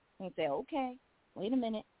and say, okay, wait a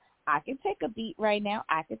minute. I can take a beat right now.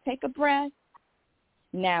 I can take a breath.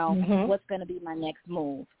 Now, what's going to be my next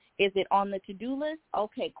move? Is it on the to-do list?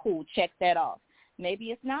 Okay, cool. Check that off.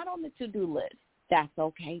 Maybe it's not on the to-do list. That's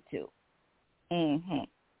okay, too.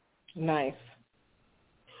 Nice.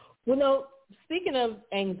 Well, no, speaking of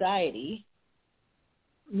anxiety,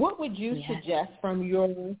 what would you suggest from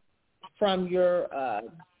your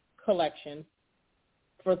collection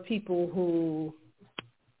for people who,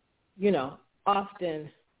 often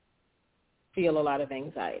feel a lot of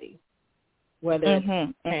anxiety, whether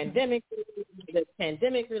it's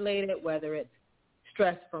pandemic related, whether it's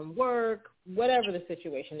stress from work, whatever the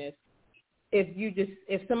situation is.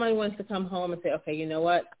 If somebody wants to come home and say, okay, you know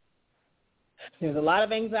what? There's a lot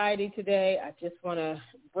of anxiety today. I just want to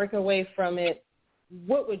break away from it.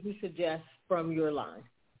 What would you suggest from your line?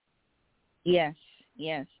 Yes.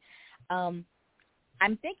 I'm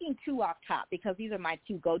thinking two off top because these are my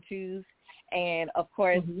two go-tos. And, of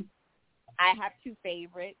course, I have two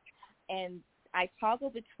favorites. And I toggle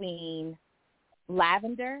between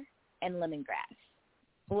lavender and lemongrass,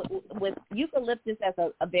 with eucalyptus as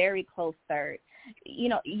a very close third.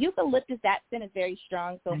 Eucalyptus, that scent is very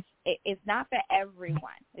strong, so it's not for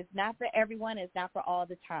everyone. It's not for everyone. It's not for all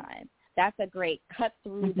the time. That's a great cut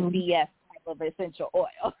through the BS type of essential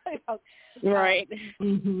oil. Right.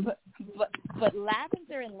 But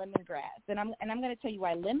lavender and lemongrass, and I'm going to tell you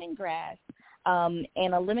why. Lemongrass and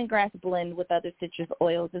a lemongrass blend with other citrus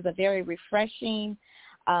oils is a very refreshing,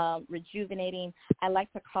 rejuvenating. I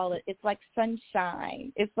like to call it, it's like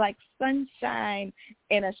sunshine. It's like sunshine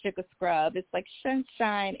in a sugar scrub. It's like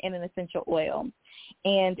sunshine in an essential oil.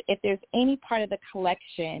 And if there's any part of the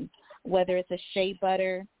collection, whether it's a shea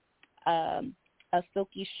butter, a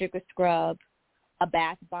silky sugar scrub, a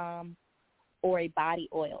bath bomb, or a body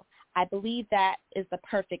oil, I believe that is the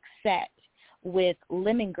perfect set with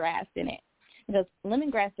lemongrass in it. Because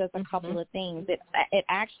lemongrass does a couple of things. It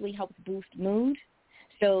actually helps boost mood.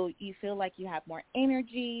 So you feel like you have more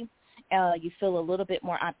energy. You feel a little bit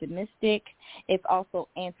more optimistic. It's also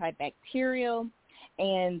antibacterial.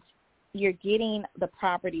 And you're getting the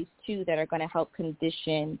properties, too, that are going to help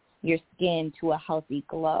condition your skin to a healthy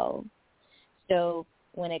glow. So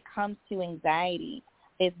when it comes to anxiety,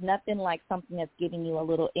 it's nothing like something that's giving you a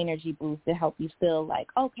little energy boost to help you feel like,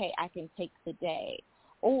 okay, I can take the day,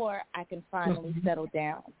 or I can finally settle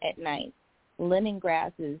down at night.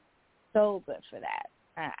 Lemongrass is so good for that.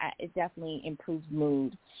 It definitely improves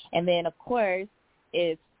mood. And then, of course,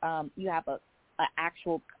 if you have a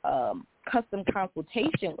actual custom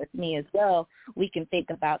consultation with me as well, we can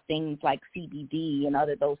think about things like CBD and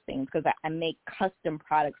those things, because I make custom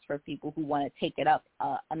products for people who want to take it up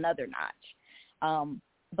another notch.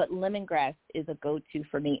 But lemongrass is a go-to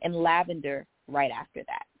for me, and lavender right after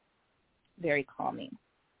that. Very calming.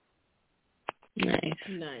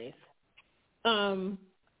 Nice.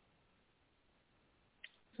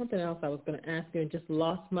 Something else I was going to ask you and just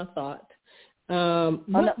lost my thought. We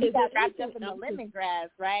got wrapped up in the lemongrass,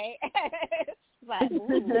 right? Like,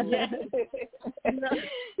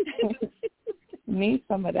 need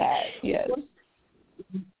some of that, yes.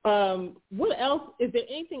 What else? Is there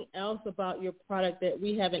anything else about your product that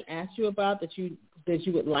we haven't asked you about that you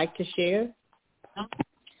would like to share?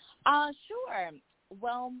 Sure.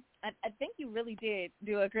 Well, I think you really did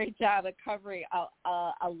do a great job of covering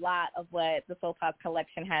a lot of what the Soulpaz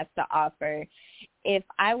collection has to offer. If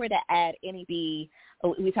I were to add anything,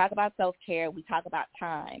 we talk about self-care, we talk about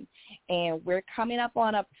time, and we're coming up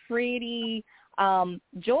on a pretty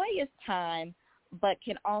joyous time, but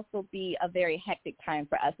can also be a very hectic time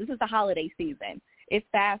for us. This is the holiday season. It's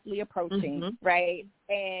fastly approaching, right?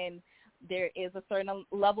 And there is a certain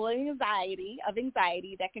level of anxiety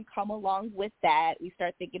that can come along with that. We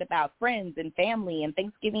start thinking about friends and family and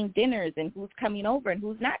Thanksgiving dinners and who's coming over and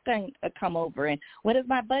who's not going to come over and what does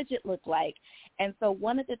my budget look like. And so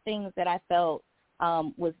one of the things that I felt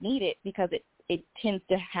was needed, because it tends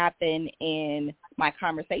to happen in my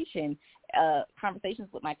conversations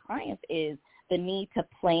with my clients, is the need to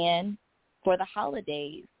plan for the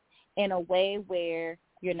holidays in a way where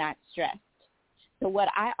you're not stressed. So what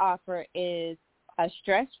I offer is a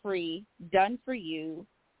stress-free, done-for-you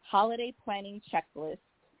holiday planning checklist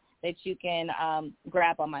that you can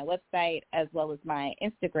grab on my website as well as my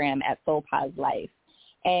Instagram at Soulpaz Life.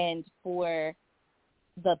 And for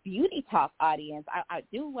the Beauty Talk audience, I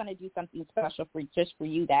do want to do something special for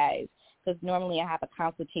you guys, because normally I have a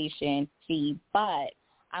consultation fee, but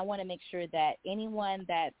I want to make sure that anyone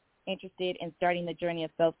that's interested in starting the journey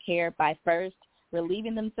of self-care by first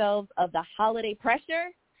relieving themselves of the holiday pressure,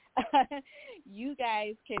 you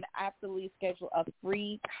guys can absolutely schedule a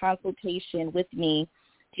free consultation with me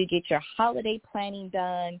to get your holiday planning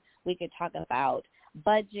done. We could talk about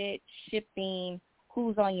budget, shipping,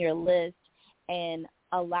 who's on your list, and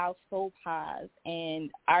allow Soulpaz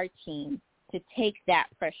and our team to take that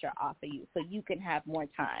pressure off of you so you can have more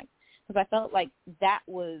time. Because I felt like that's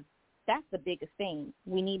the biggest thing.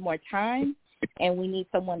 We need more time, and we need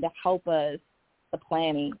someone to help us the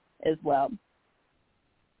planning as well.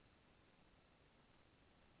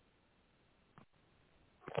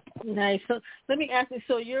 Nice. So let me ask you,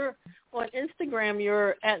 so you're on Instagram,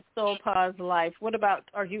 you're at Soulpaz Life. What about,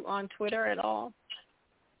 are you on Twitter at all?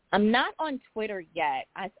 I'm not on Twitter yet.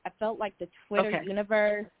 I felt like the Twitter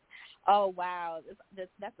universe, oh, wow,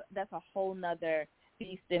 that's a whole nother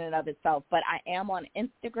beast in and of itself. But I am on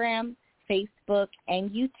Instagram, Facebook,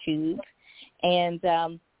 and YouTube.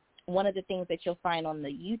 And one of the things that you'll find on the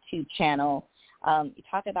YouTube channel, you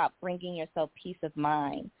talk about bringing yourself peace of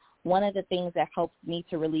mind. One of the things that helps me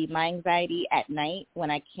to relieve my anxiety at night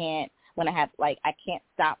when I can't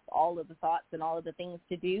stop all of the thoughts and all of the things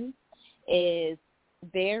to do is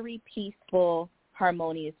very peaceful,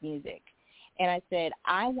 harmonious music. And I said,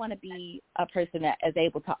 I want to be a person that is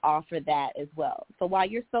able to offer that as well. So while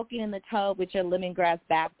you're soaking in the tub with your lemongrass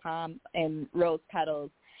bath bomb and rose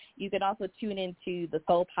petals, you can also tune into the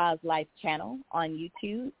Soulpaz Life channel on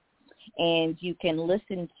YouTube, and you can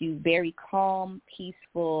listen to very calm,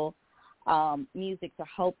 peaceful music to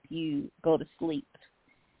help you go to sleep.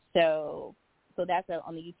 So that's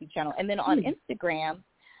on the YouTube channel. And then on Instagram,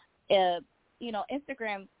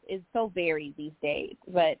 Instagram is so varied these days,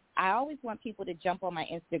 but I always want people to jump on my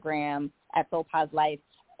Instagram at Soulpaz Life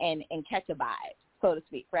and catch a vibe, so to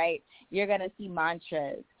speak, right? You're going to see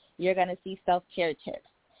mantras. You're going to see self-care tips.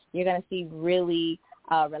 You're going to see really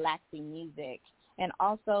relaxing music, and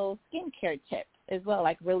also skincare tips as well,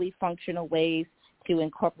 like really functional ways to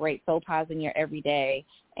incorporate Soulpaz in your everyday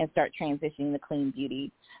and start transitioning to clean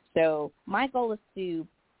beauty. So my goal is to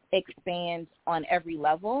expand on every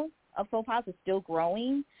level of Soulpaz. Is still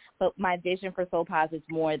growing, but my vision for Soulpaz is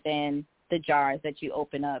more than the jars that you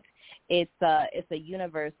open up. It's a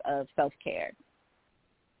universe of self-care.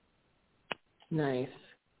 Nice.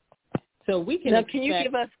 So we can now, can you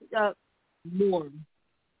give us more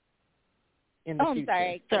in the future? I'm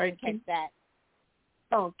sorry. I didn't catch that.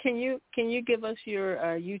 Oh, can you give us your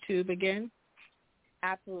YouTube again?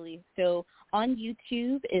 Absolutely. So on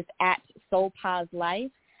YouTube is at Soulpaz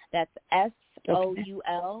Life. That's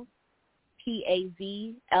SOULPAZLIFE,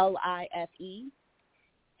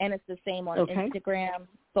 and it's the same on Instagram,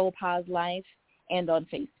 Soulpaz Life, and on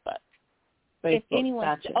Facebook. If anyone,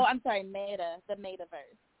 I'm sorry, the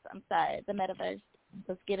metaverse. I'm sorry, the metaverse.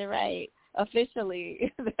 Let's get it right.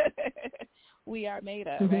 Officially, we are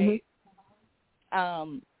Meta, right?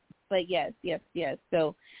 But yes.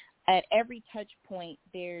 So at every touch point,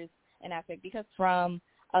 there's an aspect, because from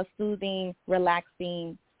a soothing,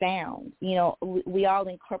 relaxing sound, we all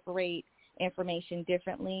incorporate information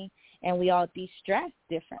differently, and we all de-stress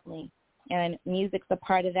differently. And music's a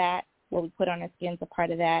part of that. What we put on our skin's a part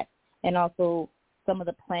of that. And also some of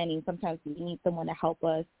the planning. Sometimes we need someone to help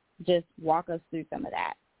us just walk us through some of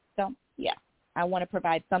that. So, yeah, I want to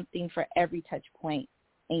provide something for every touch point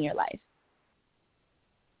in your life.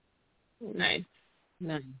 Nice.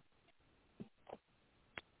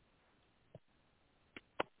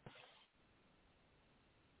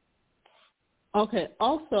 Okay.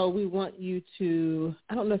 Also, we want you to,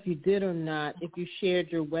 I don't know if you did or not, if you shared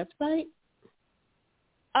your website.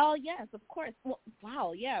 Oh, yes, of course. Well,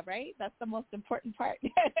 wow, yeah, right? That's the most important part.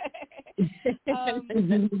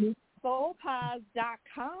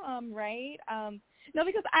 Soulpaz.com, right? No,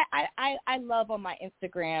 because I love on my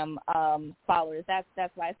Instagram followers.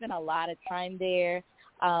 That's why I spend a lot of time there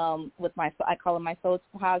with I call it my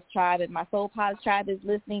Soulpaz tribe. If my Soulpaz tribe is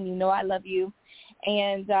listening, I love you.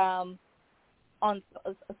 And on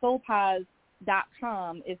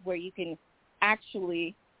Soulpaz.com is where you can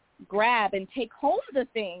actually grab and take home the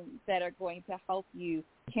things that are going to help you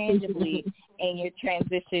tangibly in your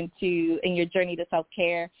in your journey to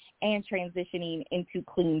self-care and transitioning into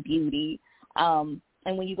clean beauty. And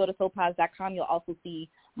when you go to Soulpaz.com, you'll also see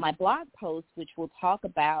my blog post, which will talk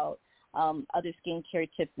about other skincare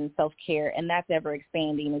tips and self-care, and that's ever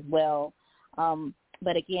expanding as well.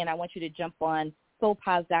 But again, I want you to jump on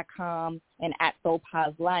Soulpaz.com and at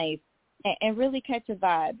Soulpaz Life and really catch a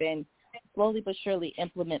vibe and slowly but surely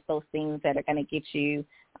implement those things that are going to get you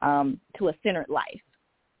to a centered life.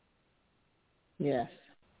 Yes.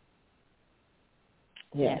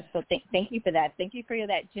 So thank you for that. Thank you for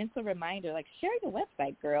that gentle reminder. Like, share your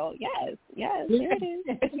website, girl. Yes, there it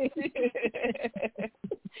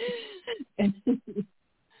is.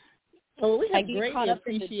 Well, we have greatly caught up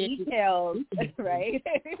in the details, right?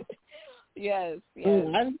 Yes.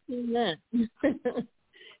 I've seen that.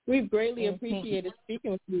 We've greatly appreciated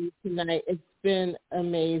speaking with you tonight. It's been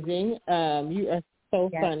amazing. You are so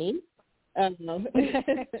funny. Thank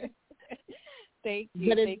you.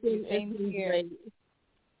 But Thank you. Same here. Great.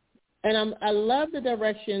 And I love the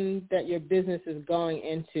direction that your business is going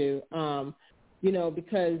into,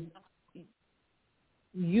 because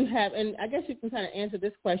you have, and I guess you can kind of answer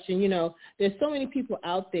this question, there's so many people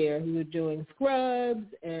out there who are doing scrubs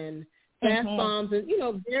and bath bombs and,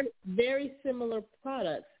 very, very similar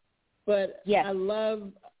products. But yes. I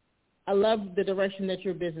love the direction that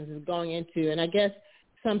your business is going into. And I guess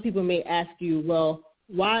some people may ask you, well,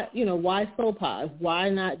 why Soulpaz? Why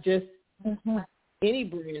not just any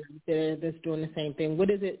brand out there that's doing the same thing? What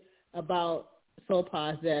is it about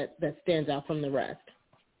Soulpaz that stands out from the rest?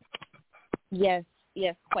 Yes,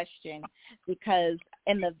 question. Because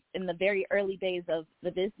in the very early days of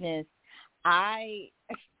the business, I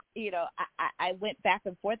went back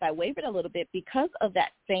and forth. I wavered a little bit because of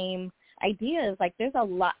that same idea. It's like there's a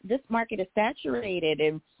lot. This market is saturated,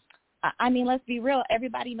 and I mean, let's be real.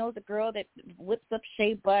 Everybody knows a girl that whips up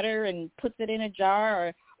shea butter and puts it in a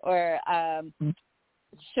jar, or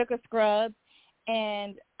sugar scrubs.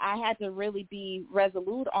 And I had to really be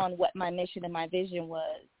resolute on what my mission and my vision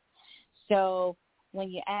was. So when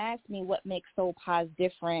you ask me what makes Soulpaz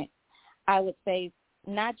different, I would say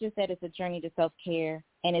not just that it's a journey to self-care,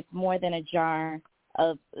 and it's more than a jar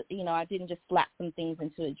of, I didn't just slap some things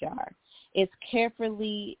into a jar. It's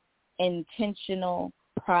carefully intentional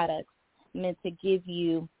products meant to give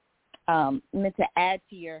you, meant to add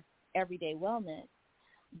to your everyday wellness.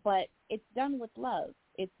 But it's done with love.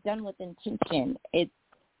 It's done with intention.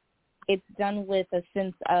 It's done with a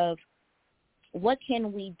sense of what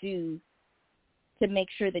can we do to make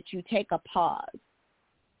sure that you take a pause.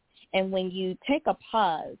 And when you take a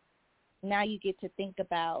pause, now you get to think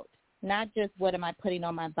about not just what am I putting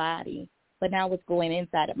on my body, but now what's going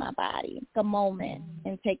inside of my body. Take a moment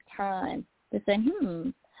and take time to say,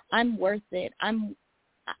 I'm worth it.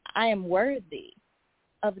 I am worthy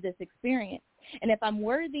of this experience. And if I'm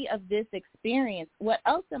worthy of this experience, what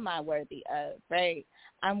else am I worthy of, right?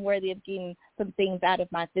 I'm worthy of getting some things out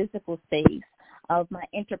of my physical space, of my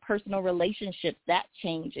interpersonal relationships, that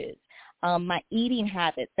changes. My eating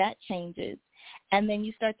habits, that changes. And then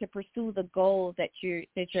you start to pursue the goal that you're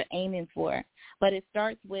aiming for. But it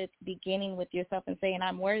starts with beginning with yourself and saying,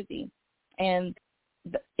 I'm worthy. And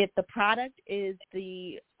if the product is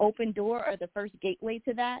the open door or the first gateway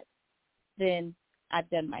to that, then I've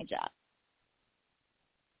done my job.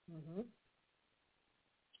 Mm-hmm.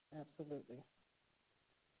 Absolutely.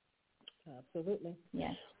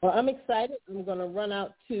 Yes. Well, I'm excited. I'm going to run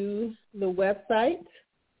out to the website.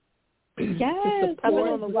 Yes. I've been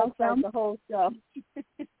on the website the whole show.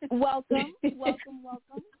 Welcome.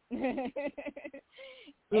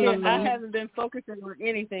 I haven't been focusing on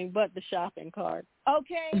anything but the shopping cart.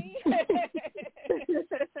 Okay.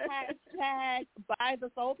 Hashtag buy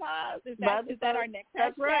the Soulpaz. Is that our next hashtag?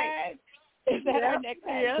 That's right. Is that our next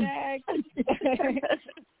hashtag?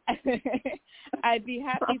 I'd be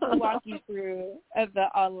happy to walk you through the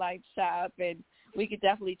online shop, and we could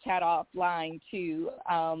definitely chat offline too,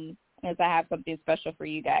 as I have something special for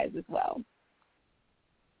you guys as well.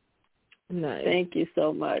 Nice. Thank you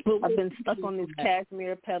so much. I've been stuck on these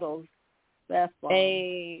cashmere petals. That's fun.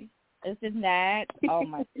 Hey, isn't that? Oh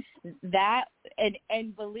my, that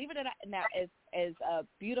and believe it or not, now as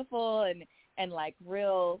beautiful and like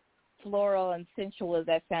real floral and sensual as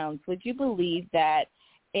that sounds, would you believe that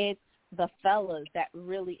it's the fellas that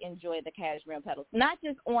really enjoy the cashmere petals, not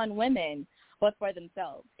just on women, but for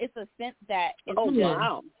themselves? It's a scent that is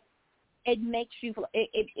wow. It makes you.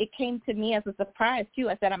 It came to me as a surprise too.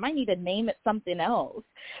 I said I might need to name it something else,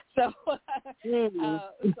 so so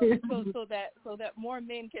that more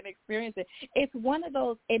men can experience it. It's one of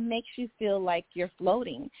those. It makes you feel like you're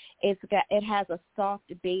floating. It has a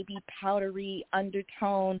soft baby powdery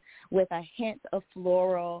undertone with a hint of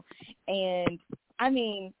floral, and I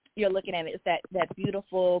mean you're looking at it. It's that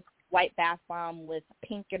beautiful white bath bomb with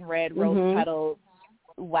pink and red rose petals.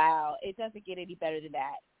 Wow, it doesn't get any better than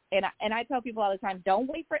that. And I tell people all the time, don't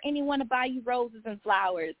wait for anyone to buy you roses and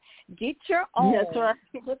flowers. Get your own. That's right.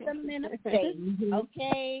 Put them in a vase,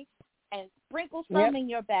 okay? And sprinkle some in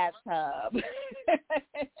your bathtub.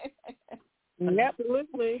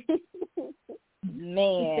 Absolutely.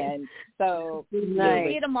 Man, so nice.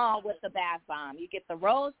 You get them all with the bath bomb. You get the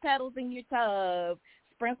rose petals in your tub,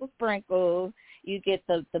 sprinkle. You get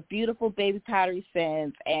the beautiful baby powdery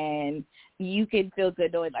scents, and you can feel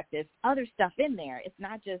good knowing like there's other stuff in there. It's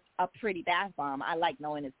not just a pretty bath bomb. I like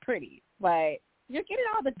knowing it's pretty, but you're getting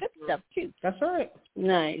all the good stuff too. That's right.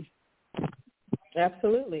 Nice.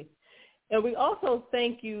 Absolutely. And we also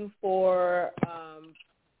thank you for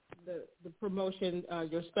the promotion,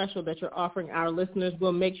 your special that you're offering our listeners.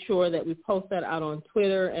 We'll make sure that we post that out on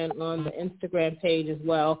Twitter and on the Instagram page as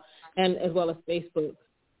well, and as well as Facebook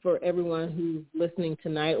for everyone who's listening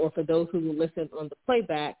tonight, or for those who will listen on the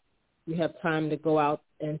playback. You have time to go out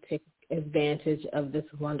and take advantage of this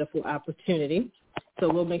wonderful opportunity.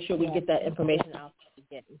 So we'll make sure we get that information out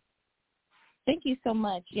again. Thank you so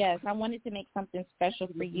much. Yes, I wanted to make something special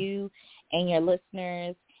for you and your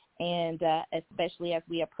listeners, and especially as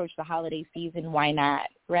we approach the holiday season, why not,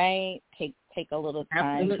 right? Take a little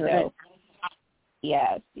time. Absolutely. So,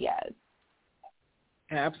 yes.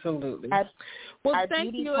 Absolutely. Our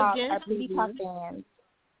thank Beauty you Talk, again. Our Beauty Talk fans.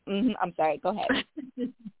 I'm sorry. Go ahead.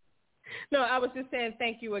 No, I was just saying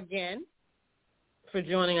thank you again for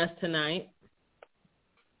joining us tonight.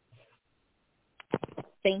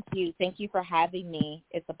 Thank you. Thank you for having me.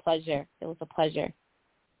 It's a pleasure. It was a pleasure.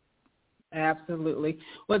 Absolutely.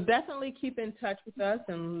 Well, definitely keep in touch with us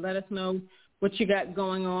and let us know what you got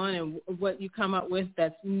going on and what you come up with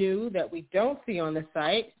that's new that we don't see on the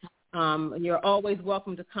site. You're always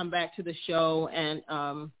welcome to come back to the show and,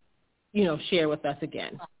 share with us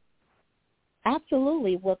again.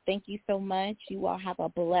 Absolutely. Well, thank you so much. You all have a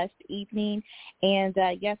blessed evening. And,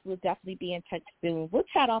 yes, we'll definitely be in touch soon. We'll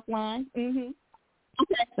chat offline. Okay.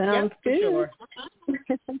 Sounds good. Sure.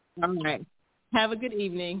 All right. Have a good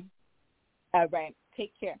evening. All right.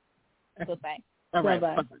 Take care. Bye-bye. All right.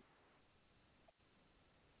 Bye-bye.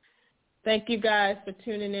 Thank you guys for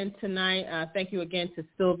tuning in tonight. Thank you again to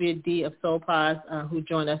Sylvia D. of Soulpaz who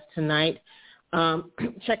joined us tonight.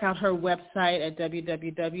 Check out her website at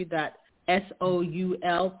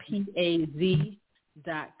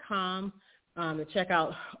www.soulpaz.com to check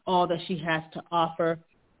out all that she has to offer.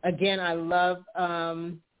 Again, I love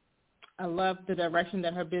the direction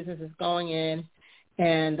that her business is going in,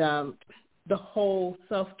 and the whole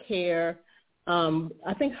self-care.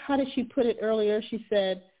 I think, how did she put it earlier? She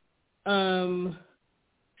said,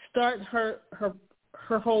 start her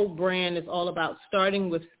whole brand is all about starting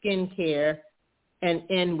with skincare and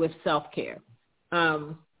end with self-care.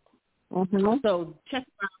 So check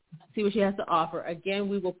her out, see what she has to offer. Again,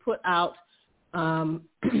 we will put out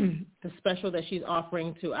the special that she's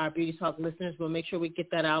offering to our Beauty Talk listeners. We'll make sure we get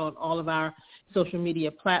that out on all of our social media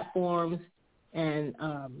platforms and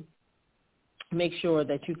make sure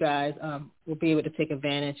that you guys will be able to take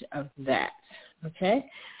advantage of that. Okay?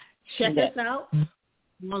 Check us out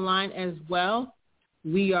online as well.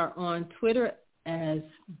 We are on Twitter as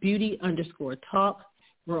beauty_talk.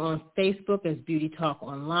 We're on Facebook as Beauty Talk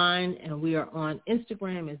Online, and we are on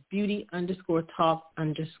Instagram as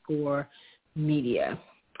beauty_talk_media.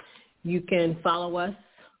 You can follow us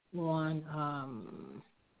on,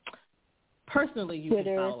 personally you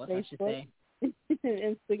Twitter, can follow us, Facebook, I should say.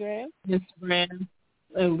 Instagram,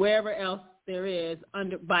 and wherever else there is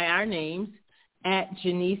by our names, at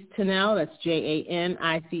Janice Tunnell, that's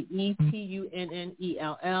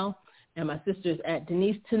JANICETUNNELL, and my sister's at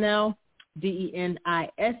Denise Tunnell,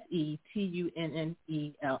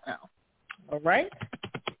 DENISETUNNELL. All right?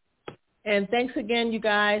 And thanks again, you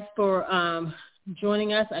guys, for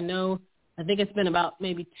joining us. I think it's been about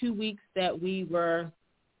maybe 2 weeks that we were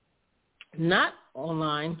not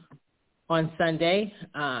online on Sunday.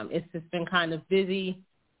 It's just been kind of busy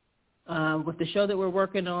with the show that we're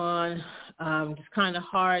working on. Just kind of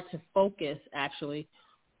hard to focus, actually,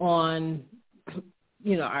 on,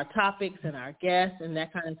 our topics and our guests and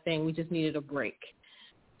that kind of thing. We just needed a break.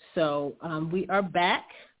 So we are back.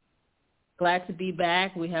 Glad to be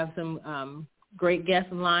back. We have some great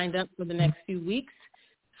guests lined up for the next few weeks.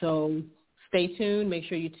 So stay tuned. Make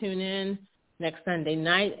sure you tune in next Sunday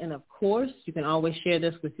night. And, of course, you can always share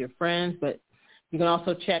this with your friends, but you can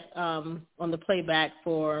also check on the playback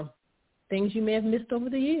for things you may have missed over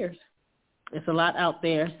the years. It's a lot out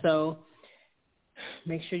there, so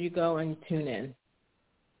make sure you go and tune in.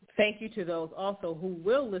 Thank you to those also who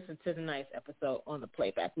will listen to tonight's episode on the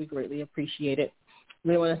playback. We greatly appreciate it.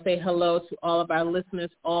 We want to say hello to all of our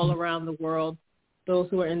listeners all around the world, those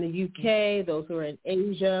who are in the UK, those who are in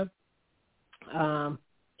Asia,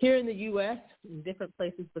 here in the U.S., in different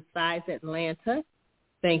places besides Atlanta.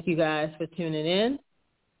 Thank you guys for tuning in.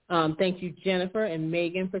 Thank you, Jennifer and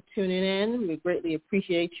Megan, for tuning in. We greatly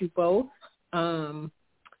appreciate you both. Who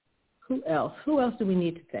else? Who else do we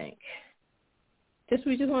need to thank?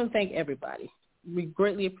 We just want to thank everybody. We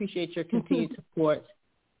greatly appreciate your continued support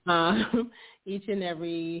each and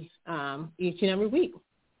every week.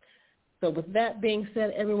 So with that being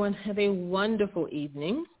said, everyone have a wonderful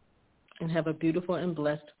evening and have a beautiful and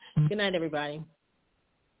blessed good night, everybody.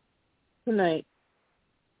 Good night.